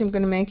how much I'm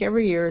going to make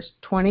every year, is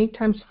 20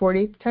 times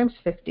 40 times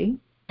 50.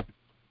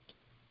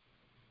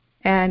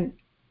 And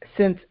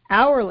since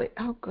hourly,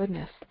 oh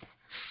goodness,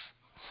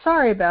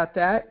 sorry about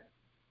that,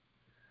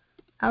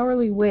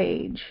 hourly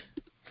wage,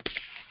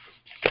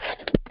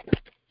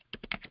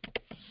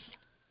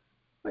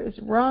 what is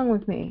wrong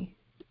with me?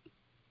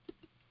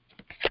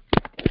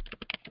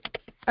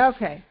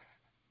 Okay,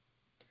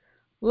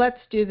 let's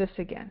do this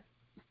again.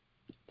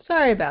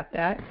 Sorry about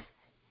that.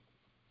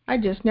 I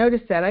just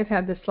noticed that. I've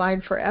had this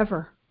slide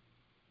forever.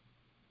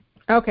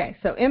 Okay,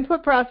 so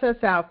input, process,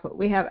 output.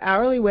 We have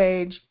hourly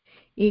wage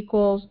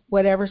equals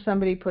whatever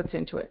somebody puts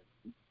into it.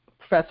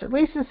 Professor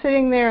Lisa's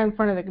sitting there in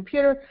front of the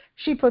computer.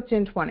 She puts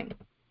in 20.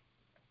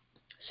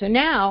 So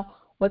now,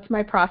 what's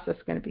my process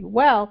going to be?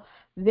 Well,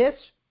 this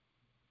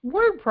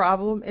word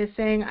problem is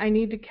saying I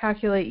need to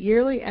calculate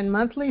yearly and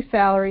monthly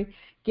salary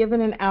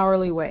given an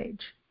hourly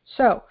wage.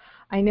 So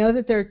I know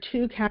that there are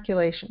 2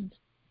 calculations,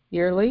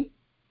 yearly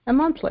and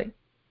monthly.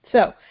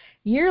 So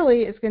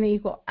yearly is going to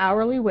equal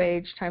hourly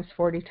wage times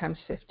 40 times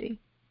 50.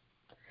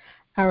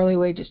 Hourly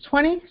wage is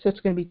 20, so it's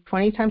going to be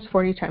 20 times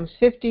 40 times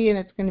 50, and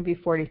it's going to be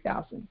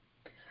 40,000.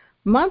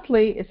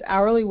 Monthly is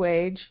hourly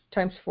wage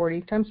times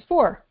 40 times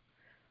 4.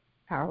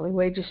 Hourly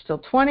wage is still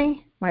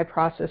 20. My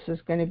process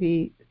is going to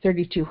be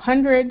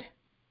 3,200.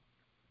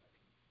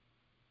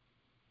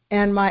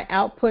 And my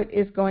output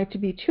is going to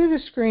be to the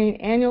screen.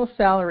 Annual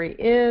salary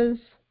is,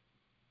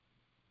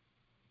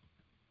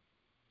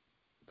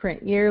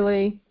 print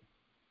yearly,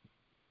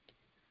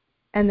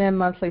 and then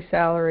monthly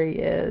salary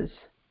is,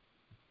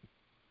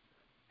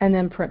 and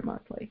then print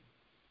monthly.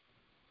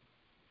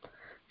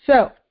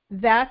 So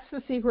that's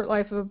the secret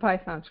life of a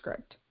Python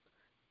script.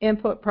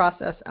 Input,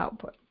 process,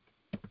 output.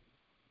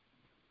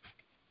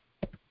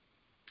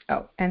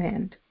 Oh, and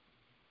end.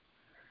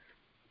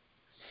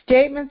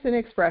 Statements and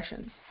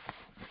expressions.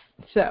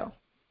 So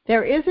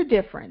there is a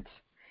difference.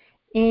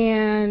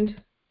 And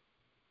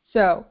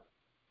so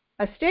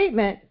a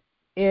statement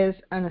is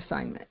an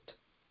assignment.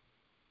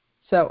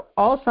 So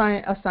all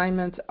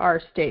assignments are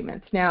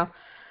statements. Now,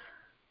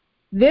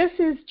 this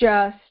is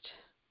just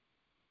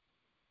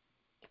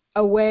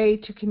a way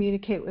to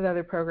communicate with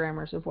other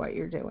programmers of what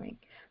you're doing.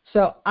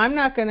 So I'm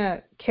not going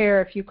to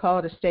care if you call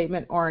it a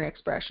statement or an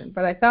expression,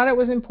 but I thought it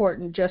was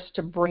important just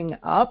to bring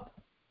up.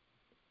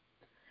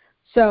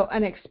 So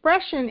an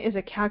expression is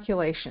a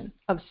calculation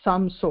of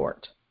some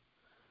sort.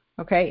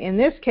 Okay, in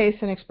this case,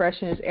 an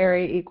expression is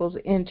area equals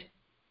int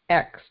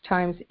x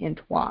times int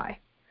y.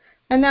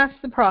 And that's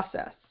the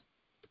process.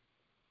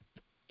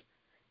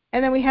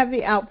 And then we have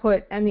the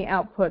output, and the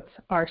outputs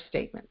are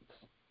statements.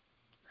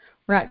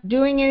 We're not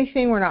doing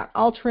anything. We're not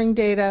altering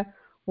data.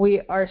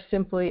 We are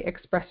simply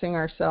expressing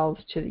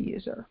ourselves to the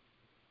user.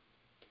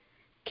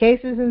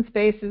 Cases and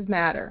spaces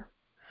matter.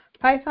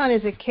 Python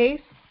is a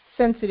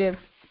case-sensitive,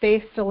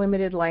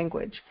 space-delimited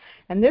language.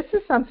 And this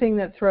is something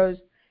that throws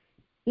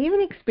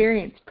even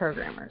experienced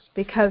programmers,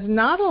 because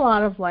not a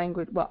lot of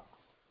language, well,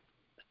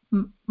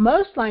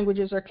 most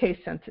languages are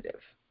case-sensitive.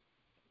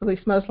 At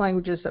least most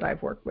languages that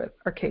I've worked with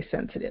are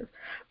case-sensitive.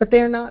 But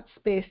they're not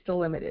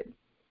space-delimited.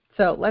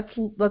 So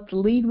let's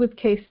lead with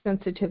case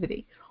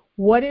sensitivity.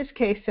 What is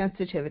case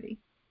sensitivity?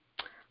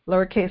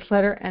 Lowercase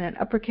letter and an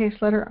uppercase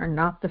letter are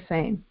not the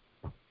same.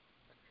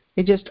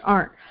 They just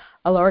aren't.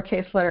 A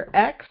lowercase letter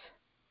x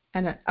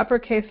and an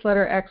uppercase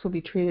letter x will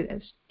be treated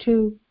as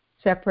two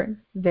separate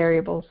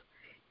variables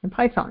in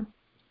Python,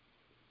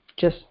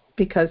 just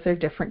because they're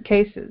different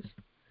cases.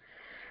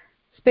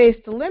 Space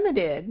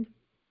delimited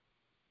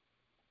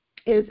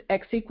is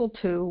x equal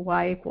 2,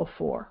 y equal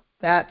 4.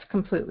 That's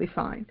completely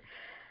fine.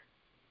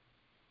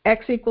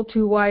 X equal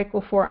 2, y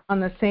equal 4 on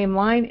the same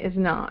line is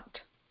not.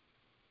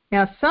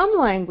 Now, some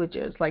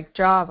languages like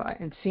Java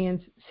and C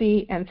and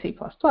C++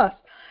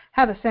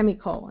 have a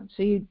semicolon.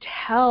 So you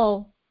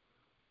tell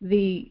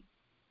the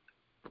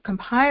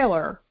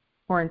compiler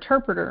or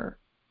interpreter,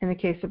 in the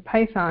case of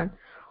Python,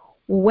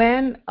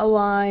 when a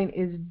line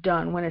is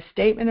done. When a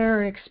statement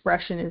or an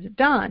expression is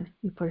done,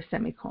 you put a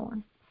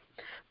semicolon.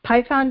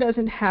 Python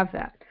doesn't have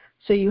that.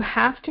 So you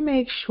have to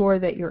make sure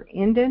that your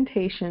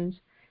indentations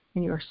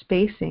and your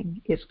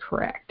spacing is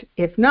correct.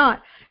 If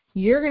not,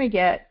 you're going to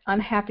get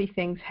unhappy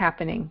things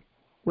happening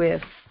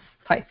with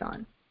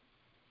Python.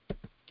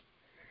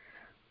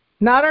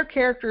 Not our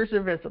characters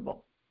are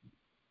visible.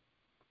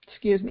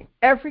 Excuse me.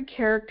 Every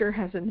character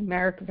has a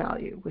numeric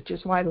value, which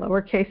is why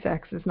lowercase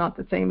x is not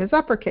the same as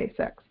uppercase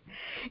x.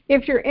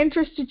 If you're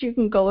interested, you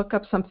can go look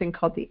up something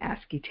called the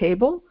ASCII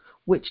table,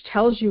 which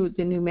tells you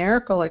the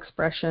numerical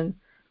expression,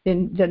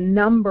 the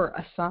number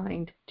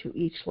assigned to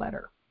each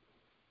letter.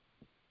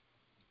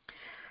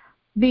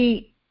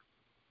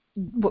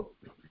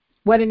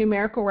 What a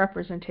numerical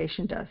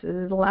representation does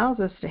is it allows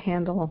us to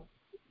handle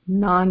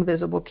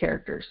non-visible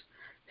characters.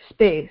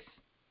 Space,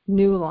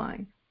 new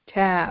line,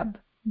 tab,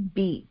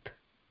 beep.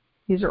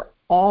 These are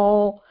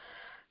all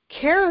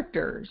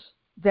characters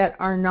that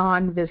are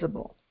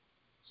non-visible.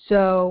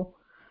 So,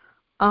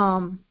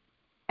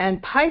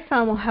 and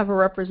Python will have a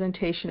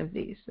representation of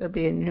these. There'll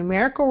be a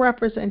numerical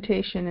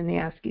representation in the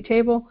ASCII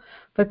table,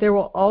 but there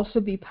will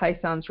also be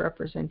Python's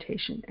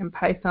representation. And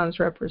Python's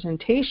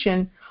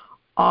representation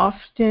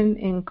often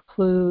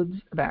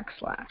includes a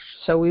backslash.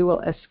 So we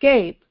will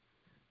escape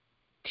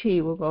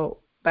T. We'll go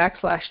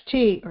backslash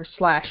T or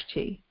slash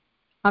T.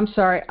 I'm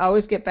sorry, I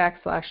always get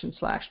backslash and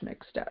slash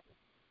mixed up.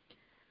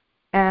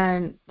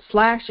 And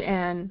slash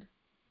N,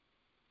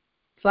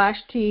 slash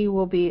T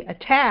will be a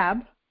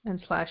tab, and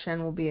slash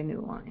N will be a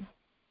new line.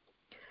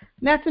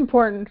 And that's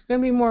important. It's going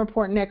to be more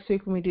important next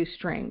week when we do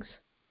strings.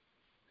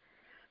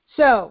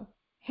 So,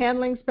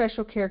 handling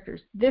special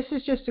characters. This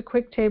is just a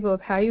quick table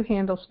of how you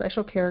handle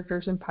special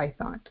characters in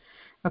Python.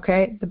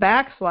 Okay, the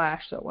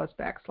backslash, so it was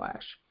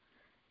backslash.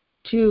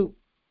 To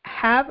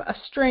have a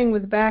string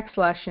with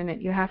backslash in it,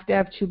 you have to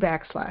have two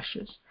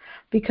backslashes.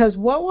 Because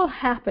what will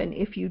happen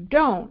if you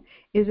don't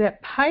is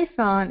that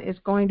Python is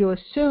going to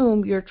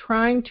assume you're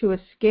trying to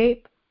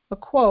escape a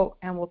quote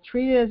and will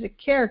treat it as a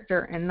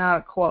character and not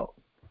a quote.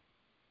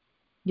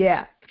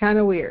 Yeah, it's kind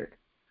of weird.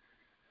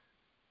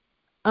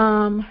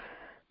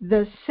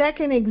 The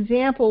second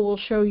example will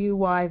show you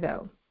why,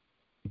 though.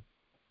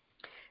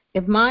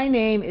 If my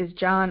name is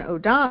John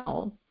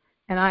O'Donnell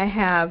and I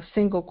have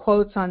single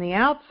quotes on the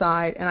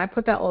outside and I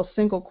put that little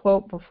single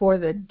quote before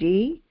the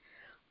D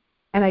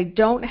and I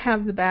don't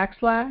have the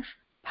backslash,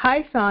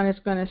 Python is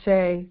going to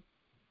say,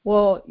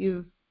 well,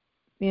 you've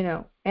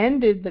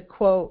ended the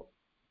quote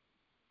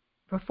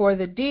before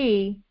the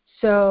D,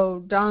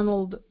 so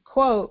Donald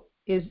quote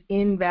is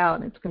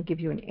invalid. It's going to give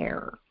you an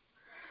error.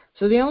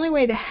 So the only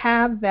way to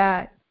have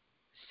that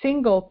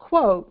single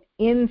quote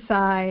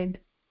inside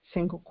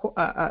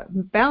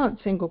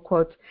balanced single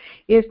quotes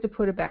is to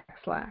put a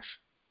backslash.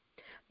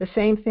 The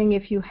same thing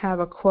if you have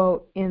a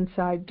quote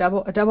inside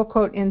a double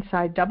quote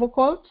inside double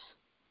quotes.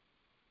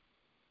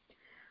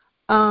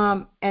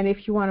 And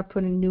if you want to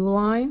put a new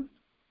line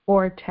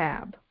or a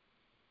tab,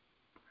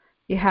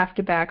 you have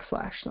to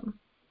backslash them.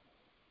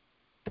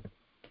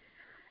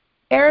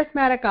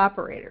 Arithmetic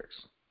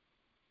operators: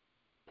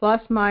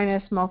 plus,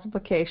 minus,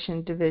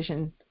 multiplication,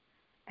 division,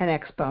 an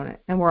exponent.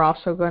 And we're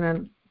also going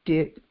to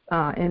do,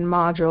 in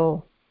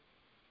Module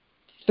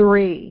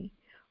 3,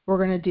 we're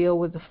going to deal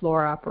with the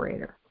floor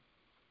operator.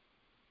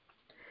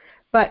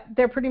 But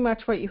they're pretty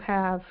much what you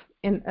have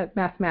in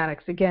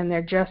mathematics. Again,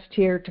 they're just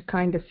here to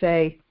kind of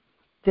say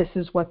this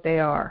is what they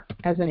are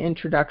as an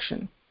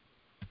introduction.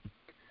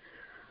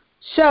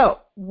 So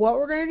what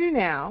we're going to do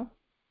now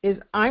is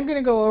I'm going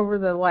to go over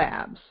the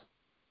labs.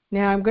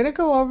 Now I'm going to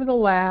go over the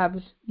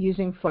labs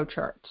using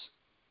flowcharts.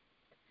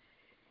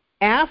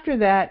 After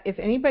that, if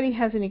anybody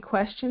has any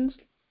questions,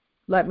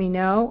 let me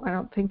know. I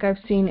don't think I've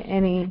seen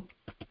any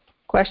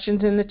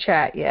questions in the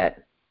chat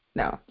yet.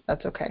 No,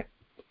 that's okay.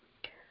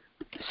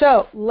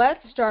 So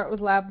let's start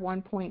with Lab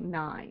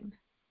 1.9.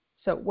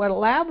 So what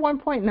Lab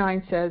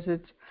 1.9 says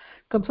is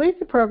complete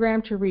the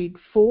program to read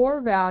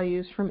 4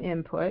 values from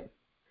input,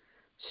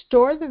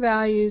 store the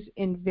values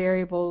in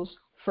variables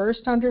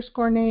first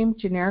underscore name,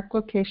 generic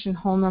location,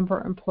 whole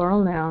number, and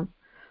plural noun.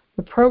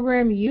 The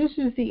program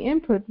uses the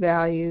input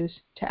values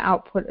to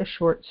output a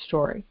short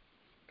story.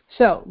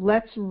 So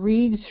let's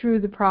read through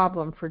the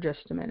problem for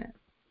just a minute.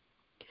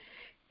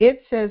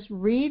 It says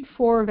read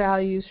 4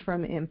 values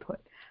from input.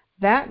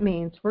 That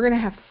means we're going to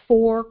have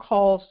 4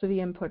 calls to the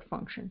input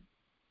function.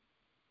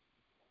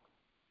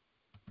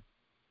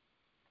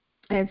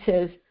 And it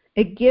says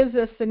it gives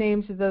us the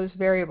names of those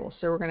variables.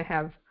 So we're going to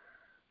have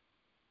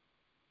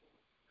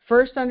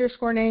first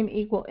underscore name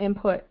equal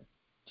input,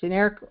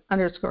 generic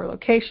underscore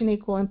location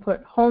equal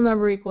input, whole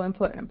number equal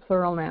input, and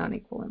plural noun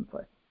equal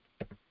input.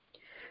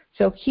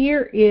 So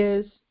here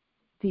is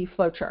the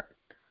flowchart.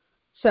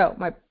 So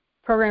my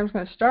program is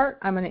going to start.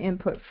 I'm going to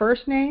input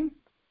first name.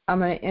 I'm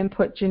going to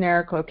input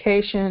generic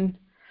location.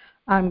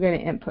 I'm going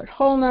to input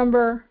whole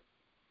number.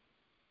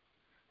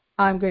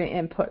 I'm going to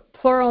input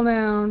plural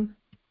noun.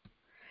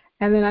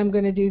 And then I'm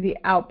going to do the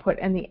output.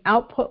 And the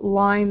output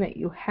line that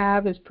you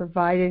have is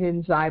provided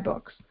in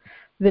Zybooks.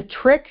 The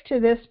trick to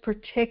this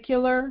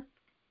particular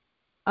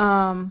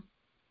lab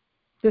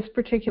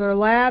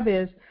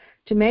is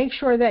to make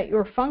sure that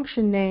your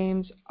function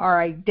names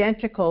are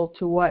identical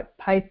to what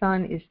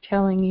Python is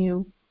telling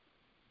you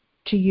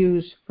to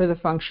use for the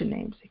function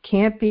names. It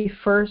can't be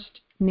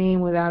first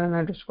name without an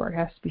underscore. It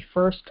has to be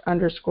first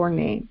underscore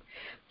name.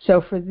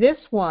 So for this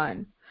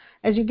one,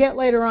 as you get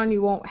later on,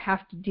 you won't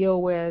have to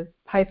deal with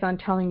Python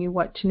telling you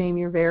what to name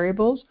your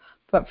variables.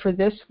 But for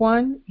this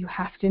one, you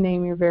have to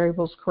name your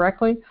variables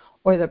correctly,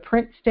 or the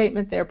print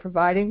statement they're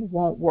providing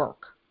won't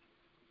work.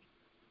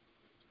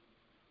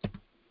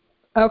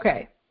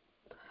 Okay.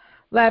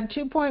 Lab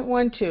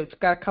 2.12, it's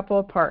got a couple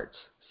of parts.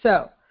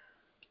 So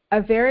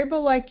a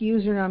variable like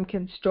usernum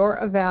can store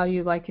a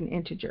value like an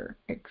integer.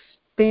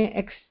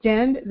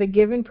 Extend the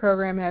given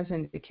program as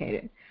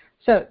indicated.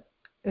 So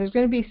there's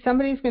going to be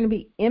somebody's going to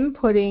be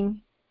inputting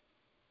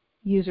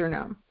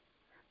usernum.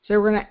 So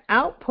we're going to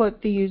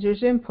output the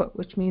user's input,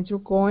 which means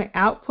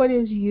output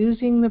is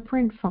using the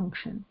print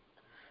function.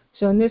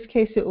 So in this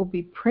case, it will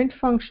be print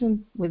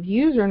function with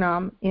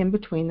usernum in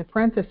between the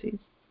parentheses.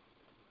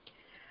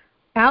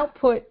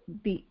 Output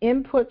the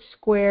input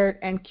squared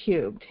and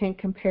cubed. And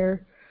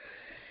compare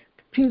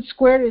compute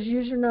squared is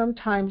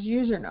usernum times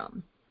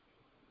usernum.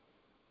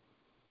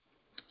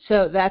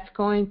 So that's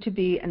going to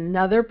be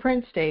another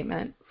print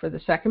statement for the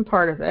second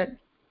part of it.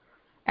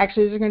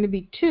 Actually, there's going to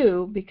be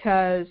 2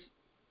 because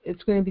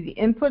it's going to be the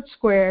input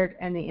squared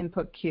and the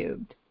input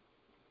cubed.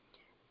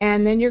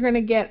 And then you're going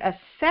to get a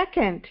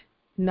second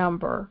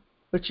number,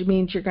 which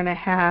means you're going to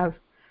have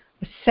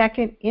a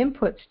second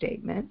input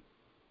statement.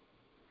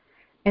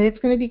 And it's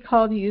going to be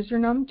called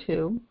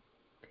usernum2.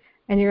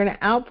 And you're going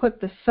to output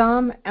the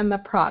sum and the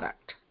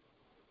product.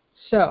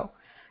 So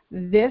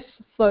this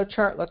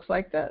flowchart looks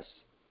like this.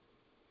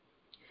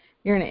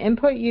 You're going to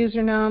input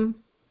usernum.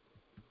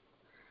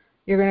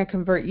 You're going to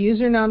convert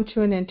usernum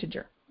to an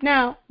integer.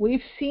 Now,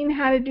 we've seen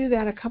how to do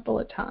that a couple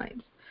of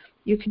times.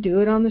 You can do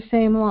it on the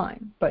same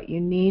line, but you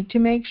need to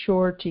make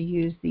sure to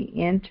use the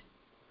int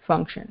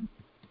function.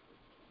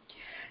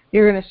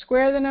 You're going to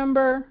square the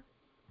number.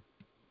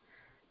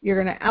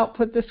 You're going to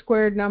output the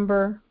squared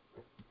number.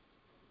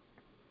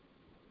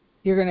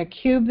 You're going to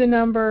cube the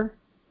number.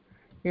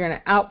 You're going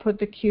to output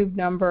the cubed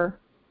number.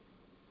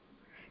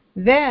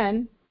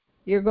 Then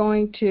you're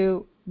going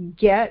to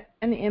get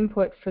an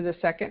input for the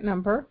second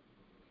number,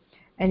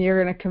 and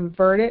you're going to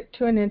convert it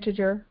to an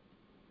integer.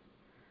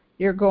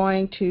 You're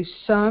going to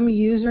sum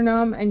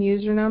usernum and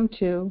usernum2.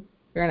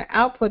 You're going to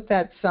output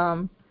that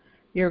sum.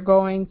 You're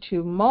going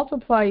to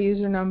multiply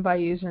usernum by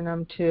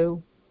usernum2.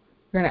 You're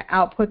going to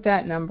output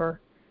that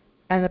number,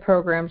 and the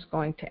program's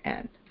going to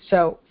end.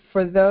 So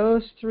for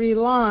those 3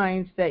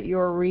 lines that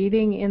you're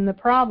reading in the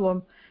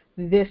problem,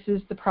 this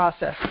is the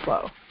process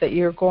flow that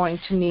you're going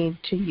to need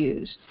to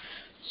use.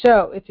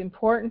 So it's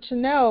important to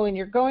know, and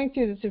you're going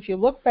through this, if you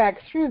look back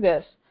through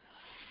this,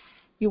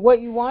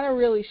 what you want to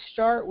really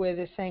start with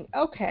is saying,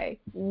 okay,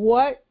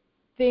 what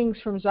things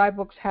from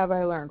Zybooks have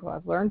I learned? Well,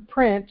 I've learned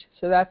print,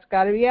 so that's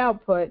got to be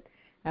output.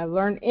 I've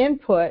learned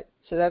input,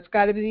 so that's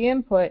got to be the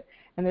input.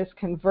 And this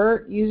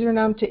convert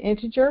usernum to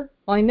integer,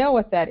 well, I know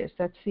what that is.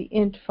 That's the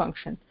int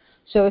function.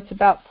 So it's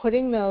about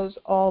putting those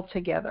all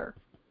together.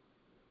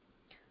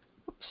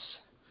 Oops,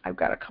 I've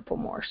got a couple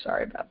more.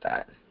 Sorry about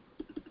that.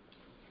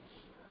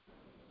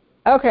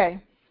 Okay.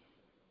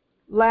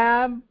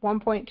 Lab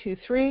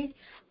 1.23,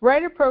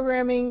 write a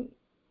programming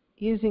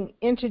using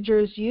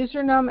integers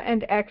usernum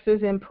and x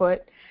as input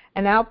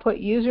and output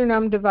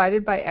usernum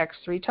divided by x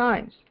 3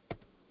 times.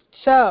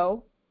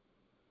 So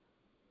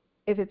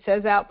if it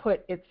says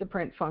output, it's the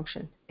print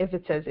function. If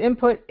it says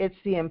input, it's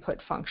the input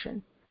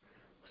function.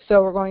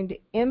 So we're going to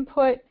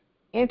input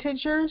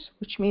integers,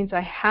 which means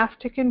I have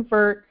to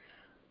convert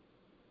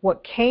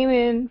what came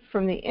in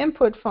from the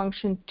input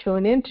function to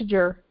an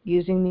integer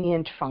using the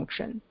int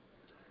function.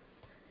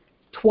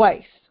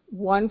 Twice,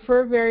 one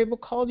for a variable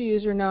called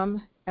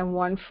usernum and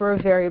one for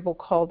a variable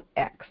called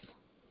x.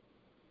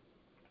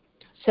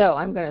 So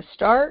I'm going to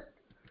start.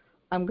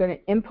 I'm going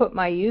to input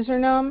my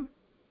usernum.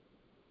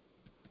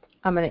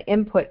 I'm going to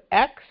input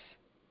x.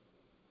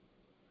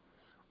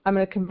 I'm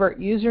going to convert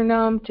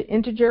usernum to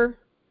integer,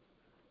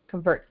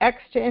 convert x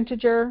to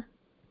integer.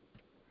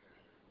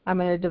 I'm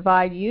going to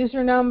divide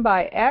usernum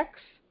by x.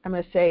 I'm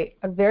going to say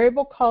a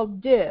variable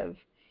called div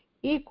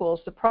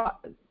equals the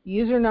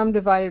usernum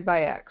divided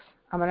by x.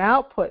 I'm going to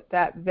output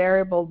that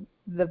variable,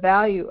 the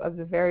value of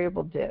the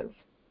variable div.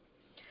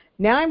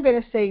 Now I'm going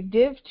to say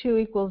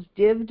div2 equals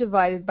div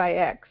divided by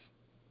x,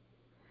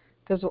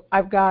 because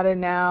I've got to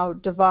now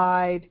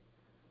divide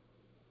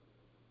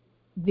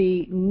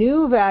the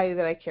new value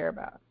that I care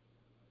about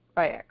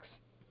by x.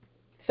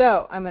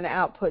 So I'm going to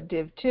output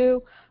div2.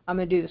 I'm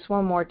going to do this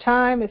one more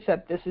time,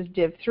 except this is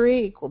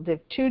div3 equal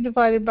div2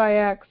 divided by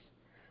x.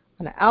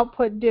 I'm going to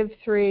output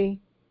div3,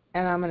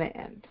 and I'm going to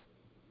end.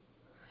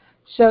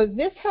 So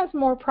this has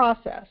more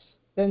process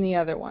than the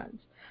other ones,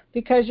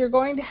 because you're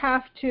going to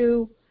have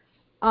to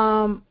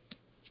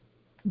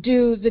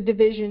do the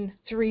division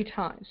 3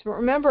 times. But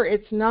remember,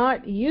 it's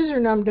not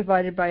usernum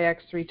divided by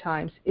x 3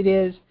 times. It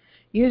is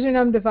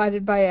usernum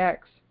divided by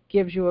x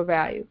gives you a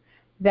value.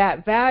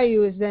 That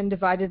value is then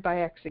divided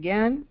by x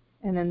again,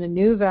 and then the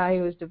new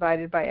value is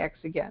divided by x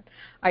again.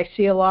 I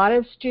see a lot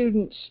of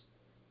students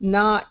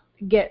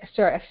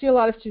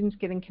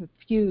getting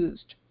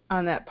confused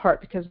on that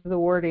part because of the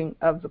wording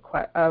of the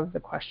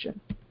question.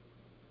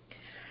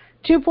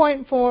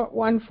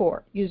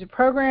 2.414, use a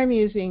program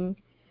using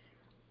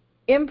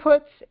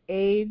inputs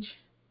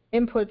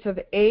of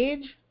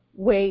age,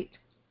 weight,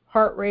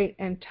 heart rate,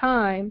 and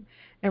time,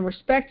 and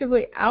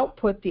respectively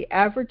output the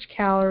average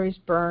calories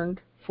burned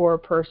for a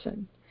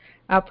person.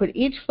 Output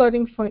each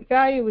floating point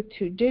value with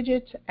 2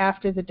 digits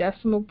after the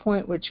decimal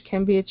point, which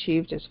can be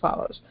achieved as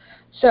follows.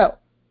 So,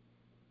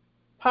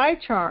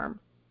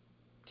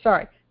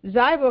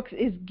 Zybooks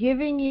is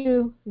giving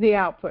you the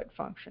output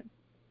function.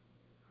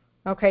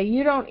 Okay,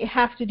 you don't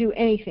have to do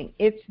anything.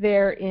 It's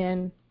there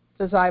in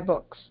the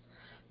Zybooks.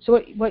 So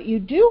what you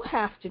do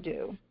have to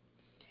do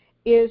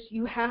is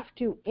you have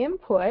to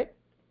input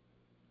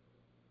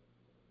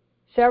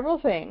several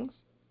things,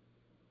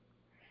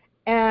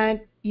 and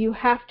you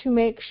have to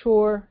make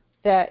sure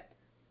that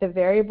the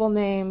variable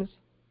names,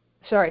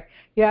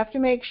 you have to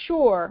make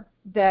sure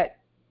that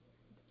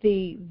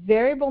the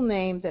variable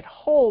name that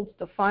holds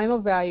the final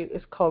value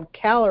is called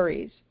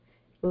calories,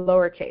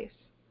 lowercase.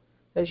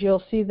 As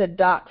you'll see the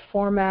dot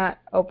format,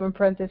 open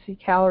parenthesis,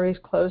 calories,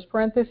 close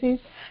parentheses,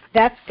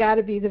 that's got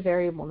to be the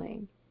variable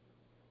name.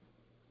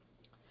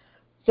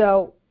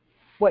 So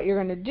what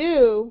you're going to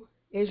do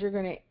is you're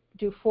going to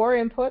do 4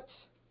 inputs.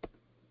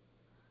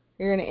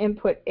 You're going to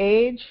input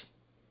age,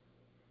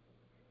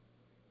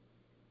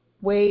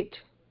 weight,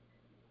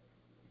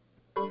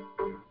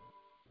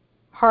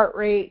 heart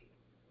rate,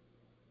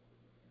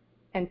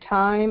 and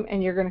time,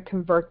 and you're going to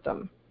convert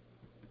them.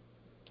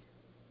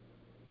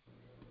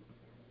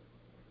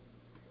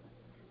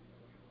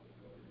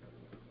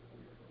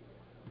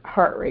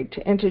 Heart rate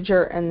to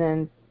integer, and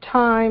then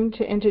time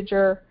to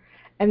integer,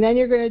 and then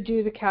you're going to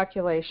do the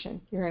calculation.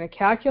 You're going to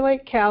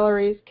calculate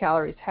calories.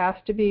 Calories has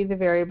to be the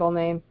variable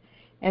name,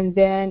 and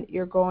then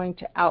you're going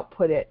to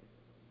output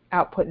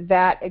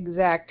that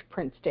exact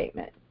print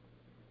statement,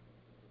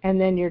 and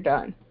then you're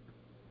done.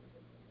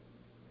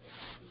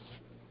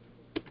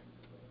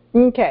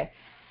 Okay,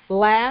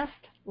 last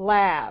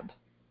lab.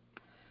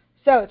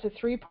 So it's a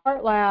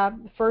 3-part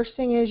lab. The first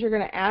thing is you're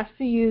going to ask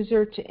the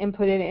user to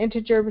input an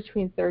integer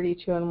between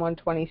 32 and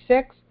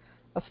 126,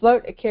 a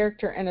float, a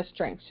character, and a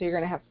string. So you're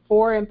going to have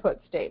 4 input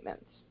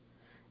statements.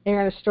 And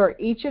you're going to store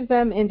each of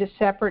them into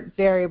separate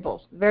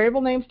variables. Variable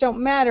names don't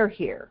matter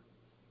here.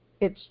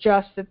 It's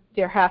just that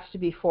there has to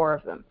be 4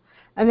 of them.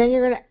 And then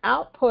you're going to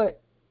output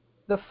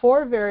the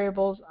 4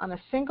 variables on a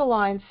single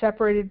line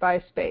separated by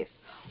a space.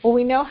 Well,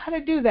 we know how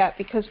to do that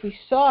because we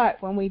saw it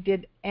when we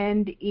did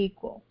end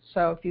equal.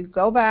 So if you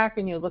go back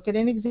and you look at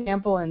an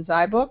example in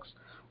Zybooks,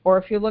 or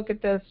if you look at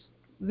this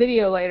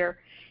video later,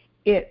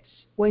 it's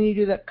when you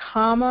do the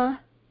comma,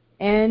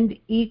 end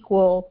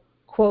equal,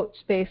 quote,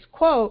 space,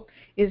 quote,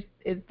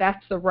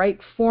 that's the right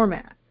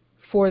format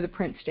for the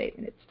print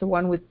statement. It's the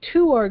one with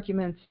 2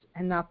 arguments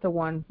and not the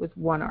one with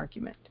 1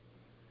 argument.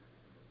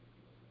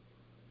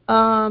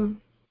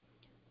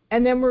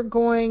 And then we're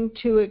going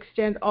to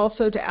extend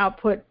also to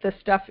output the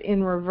stuff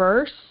in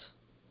reverse.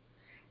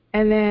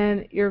 And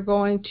then you're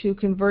going to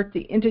convert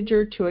the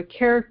integer to a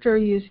character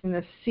using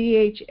the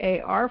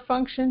char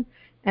function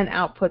and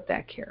output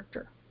that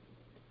character.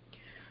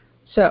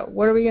 So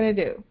what are we going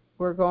to do?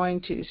 We're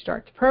going to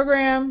start the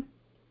program.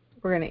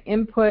 We're going to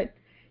input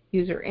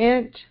user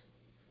int.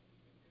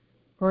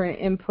 We're going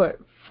to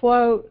input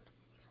float.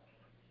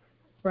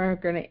 We're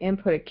going to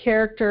input a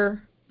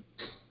character.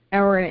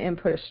 And we're going to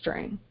input a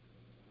string.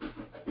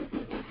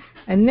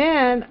 And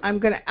then I'm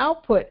going to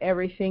output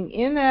everything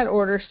in that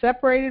order,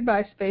 separated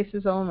by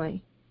spaces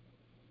only.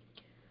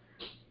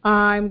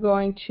 I'm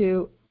going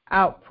to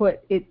output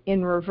it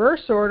in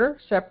reverse order,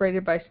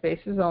 separated by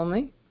spaces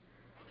only.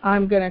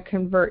 I'm going to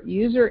convert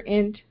user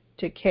int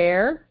to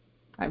char.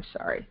 I'm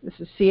sorry, this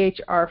is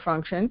char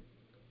function.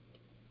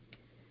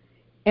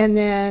 And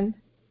then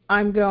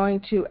I'm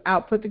going to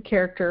output the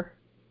character,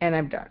 and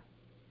I'm done.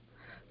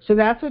 So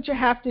that's what you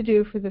have to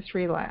do for the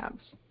 3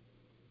 labs.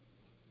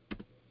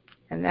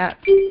 And that's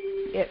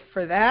it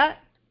for that.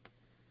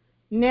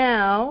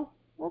 Now,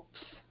 whoops,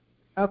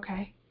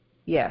 okay,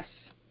 yes.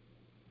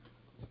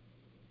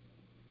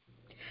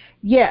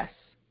 Yes.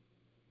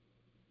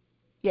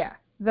 Yeah,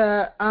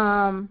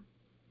 the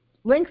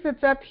link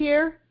that's up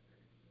here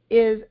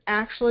is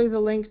actually the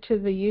link to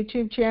the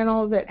YouTube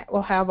channel that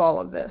will have all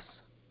of this.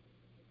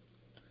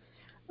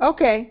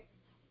 Okay,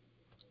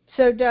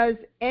 so does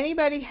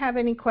anybody have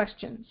any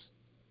questions?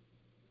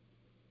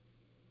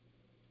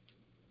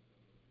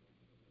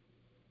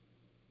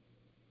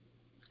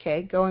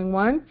 Okay, going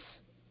once,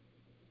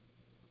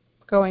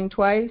 going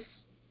twice.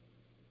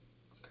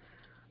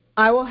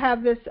 I will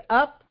have this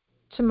up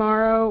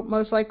tomorrow,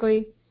 most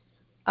likely.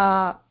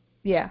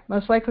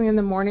 Most likely in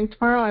the morning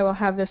tomorrow I will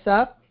have this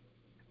up.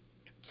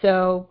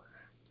 So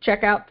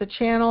check out the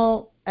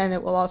channel, and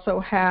it will also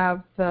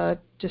have the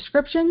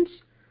descriptions.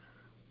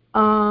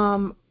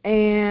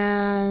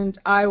 And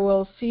I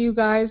will see you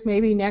guys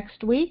maybe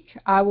next week.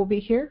 I will be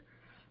here.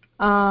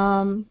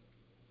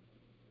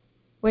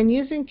 When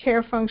using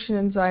char function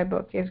in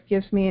Zybook, it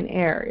gives me an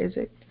error. Is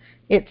it?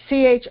 It's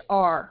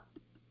CHR.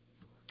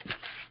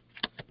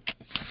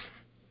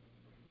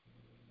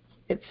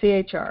 It's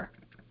CHR.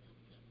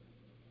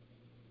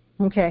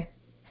 Okay.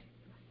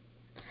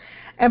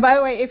 And by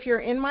the way, if you're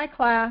in my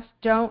class,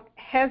 don't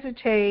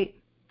hesitate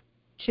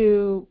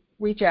to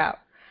reach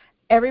out.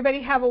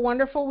 Everybody have a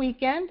wonderful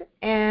weekend,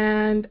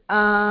 and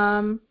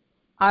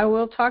I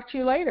will talk to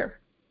you later.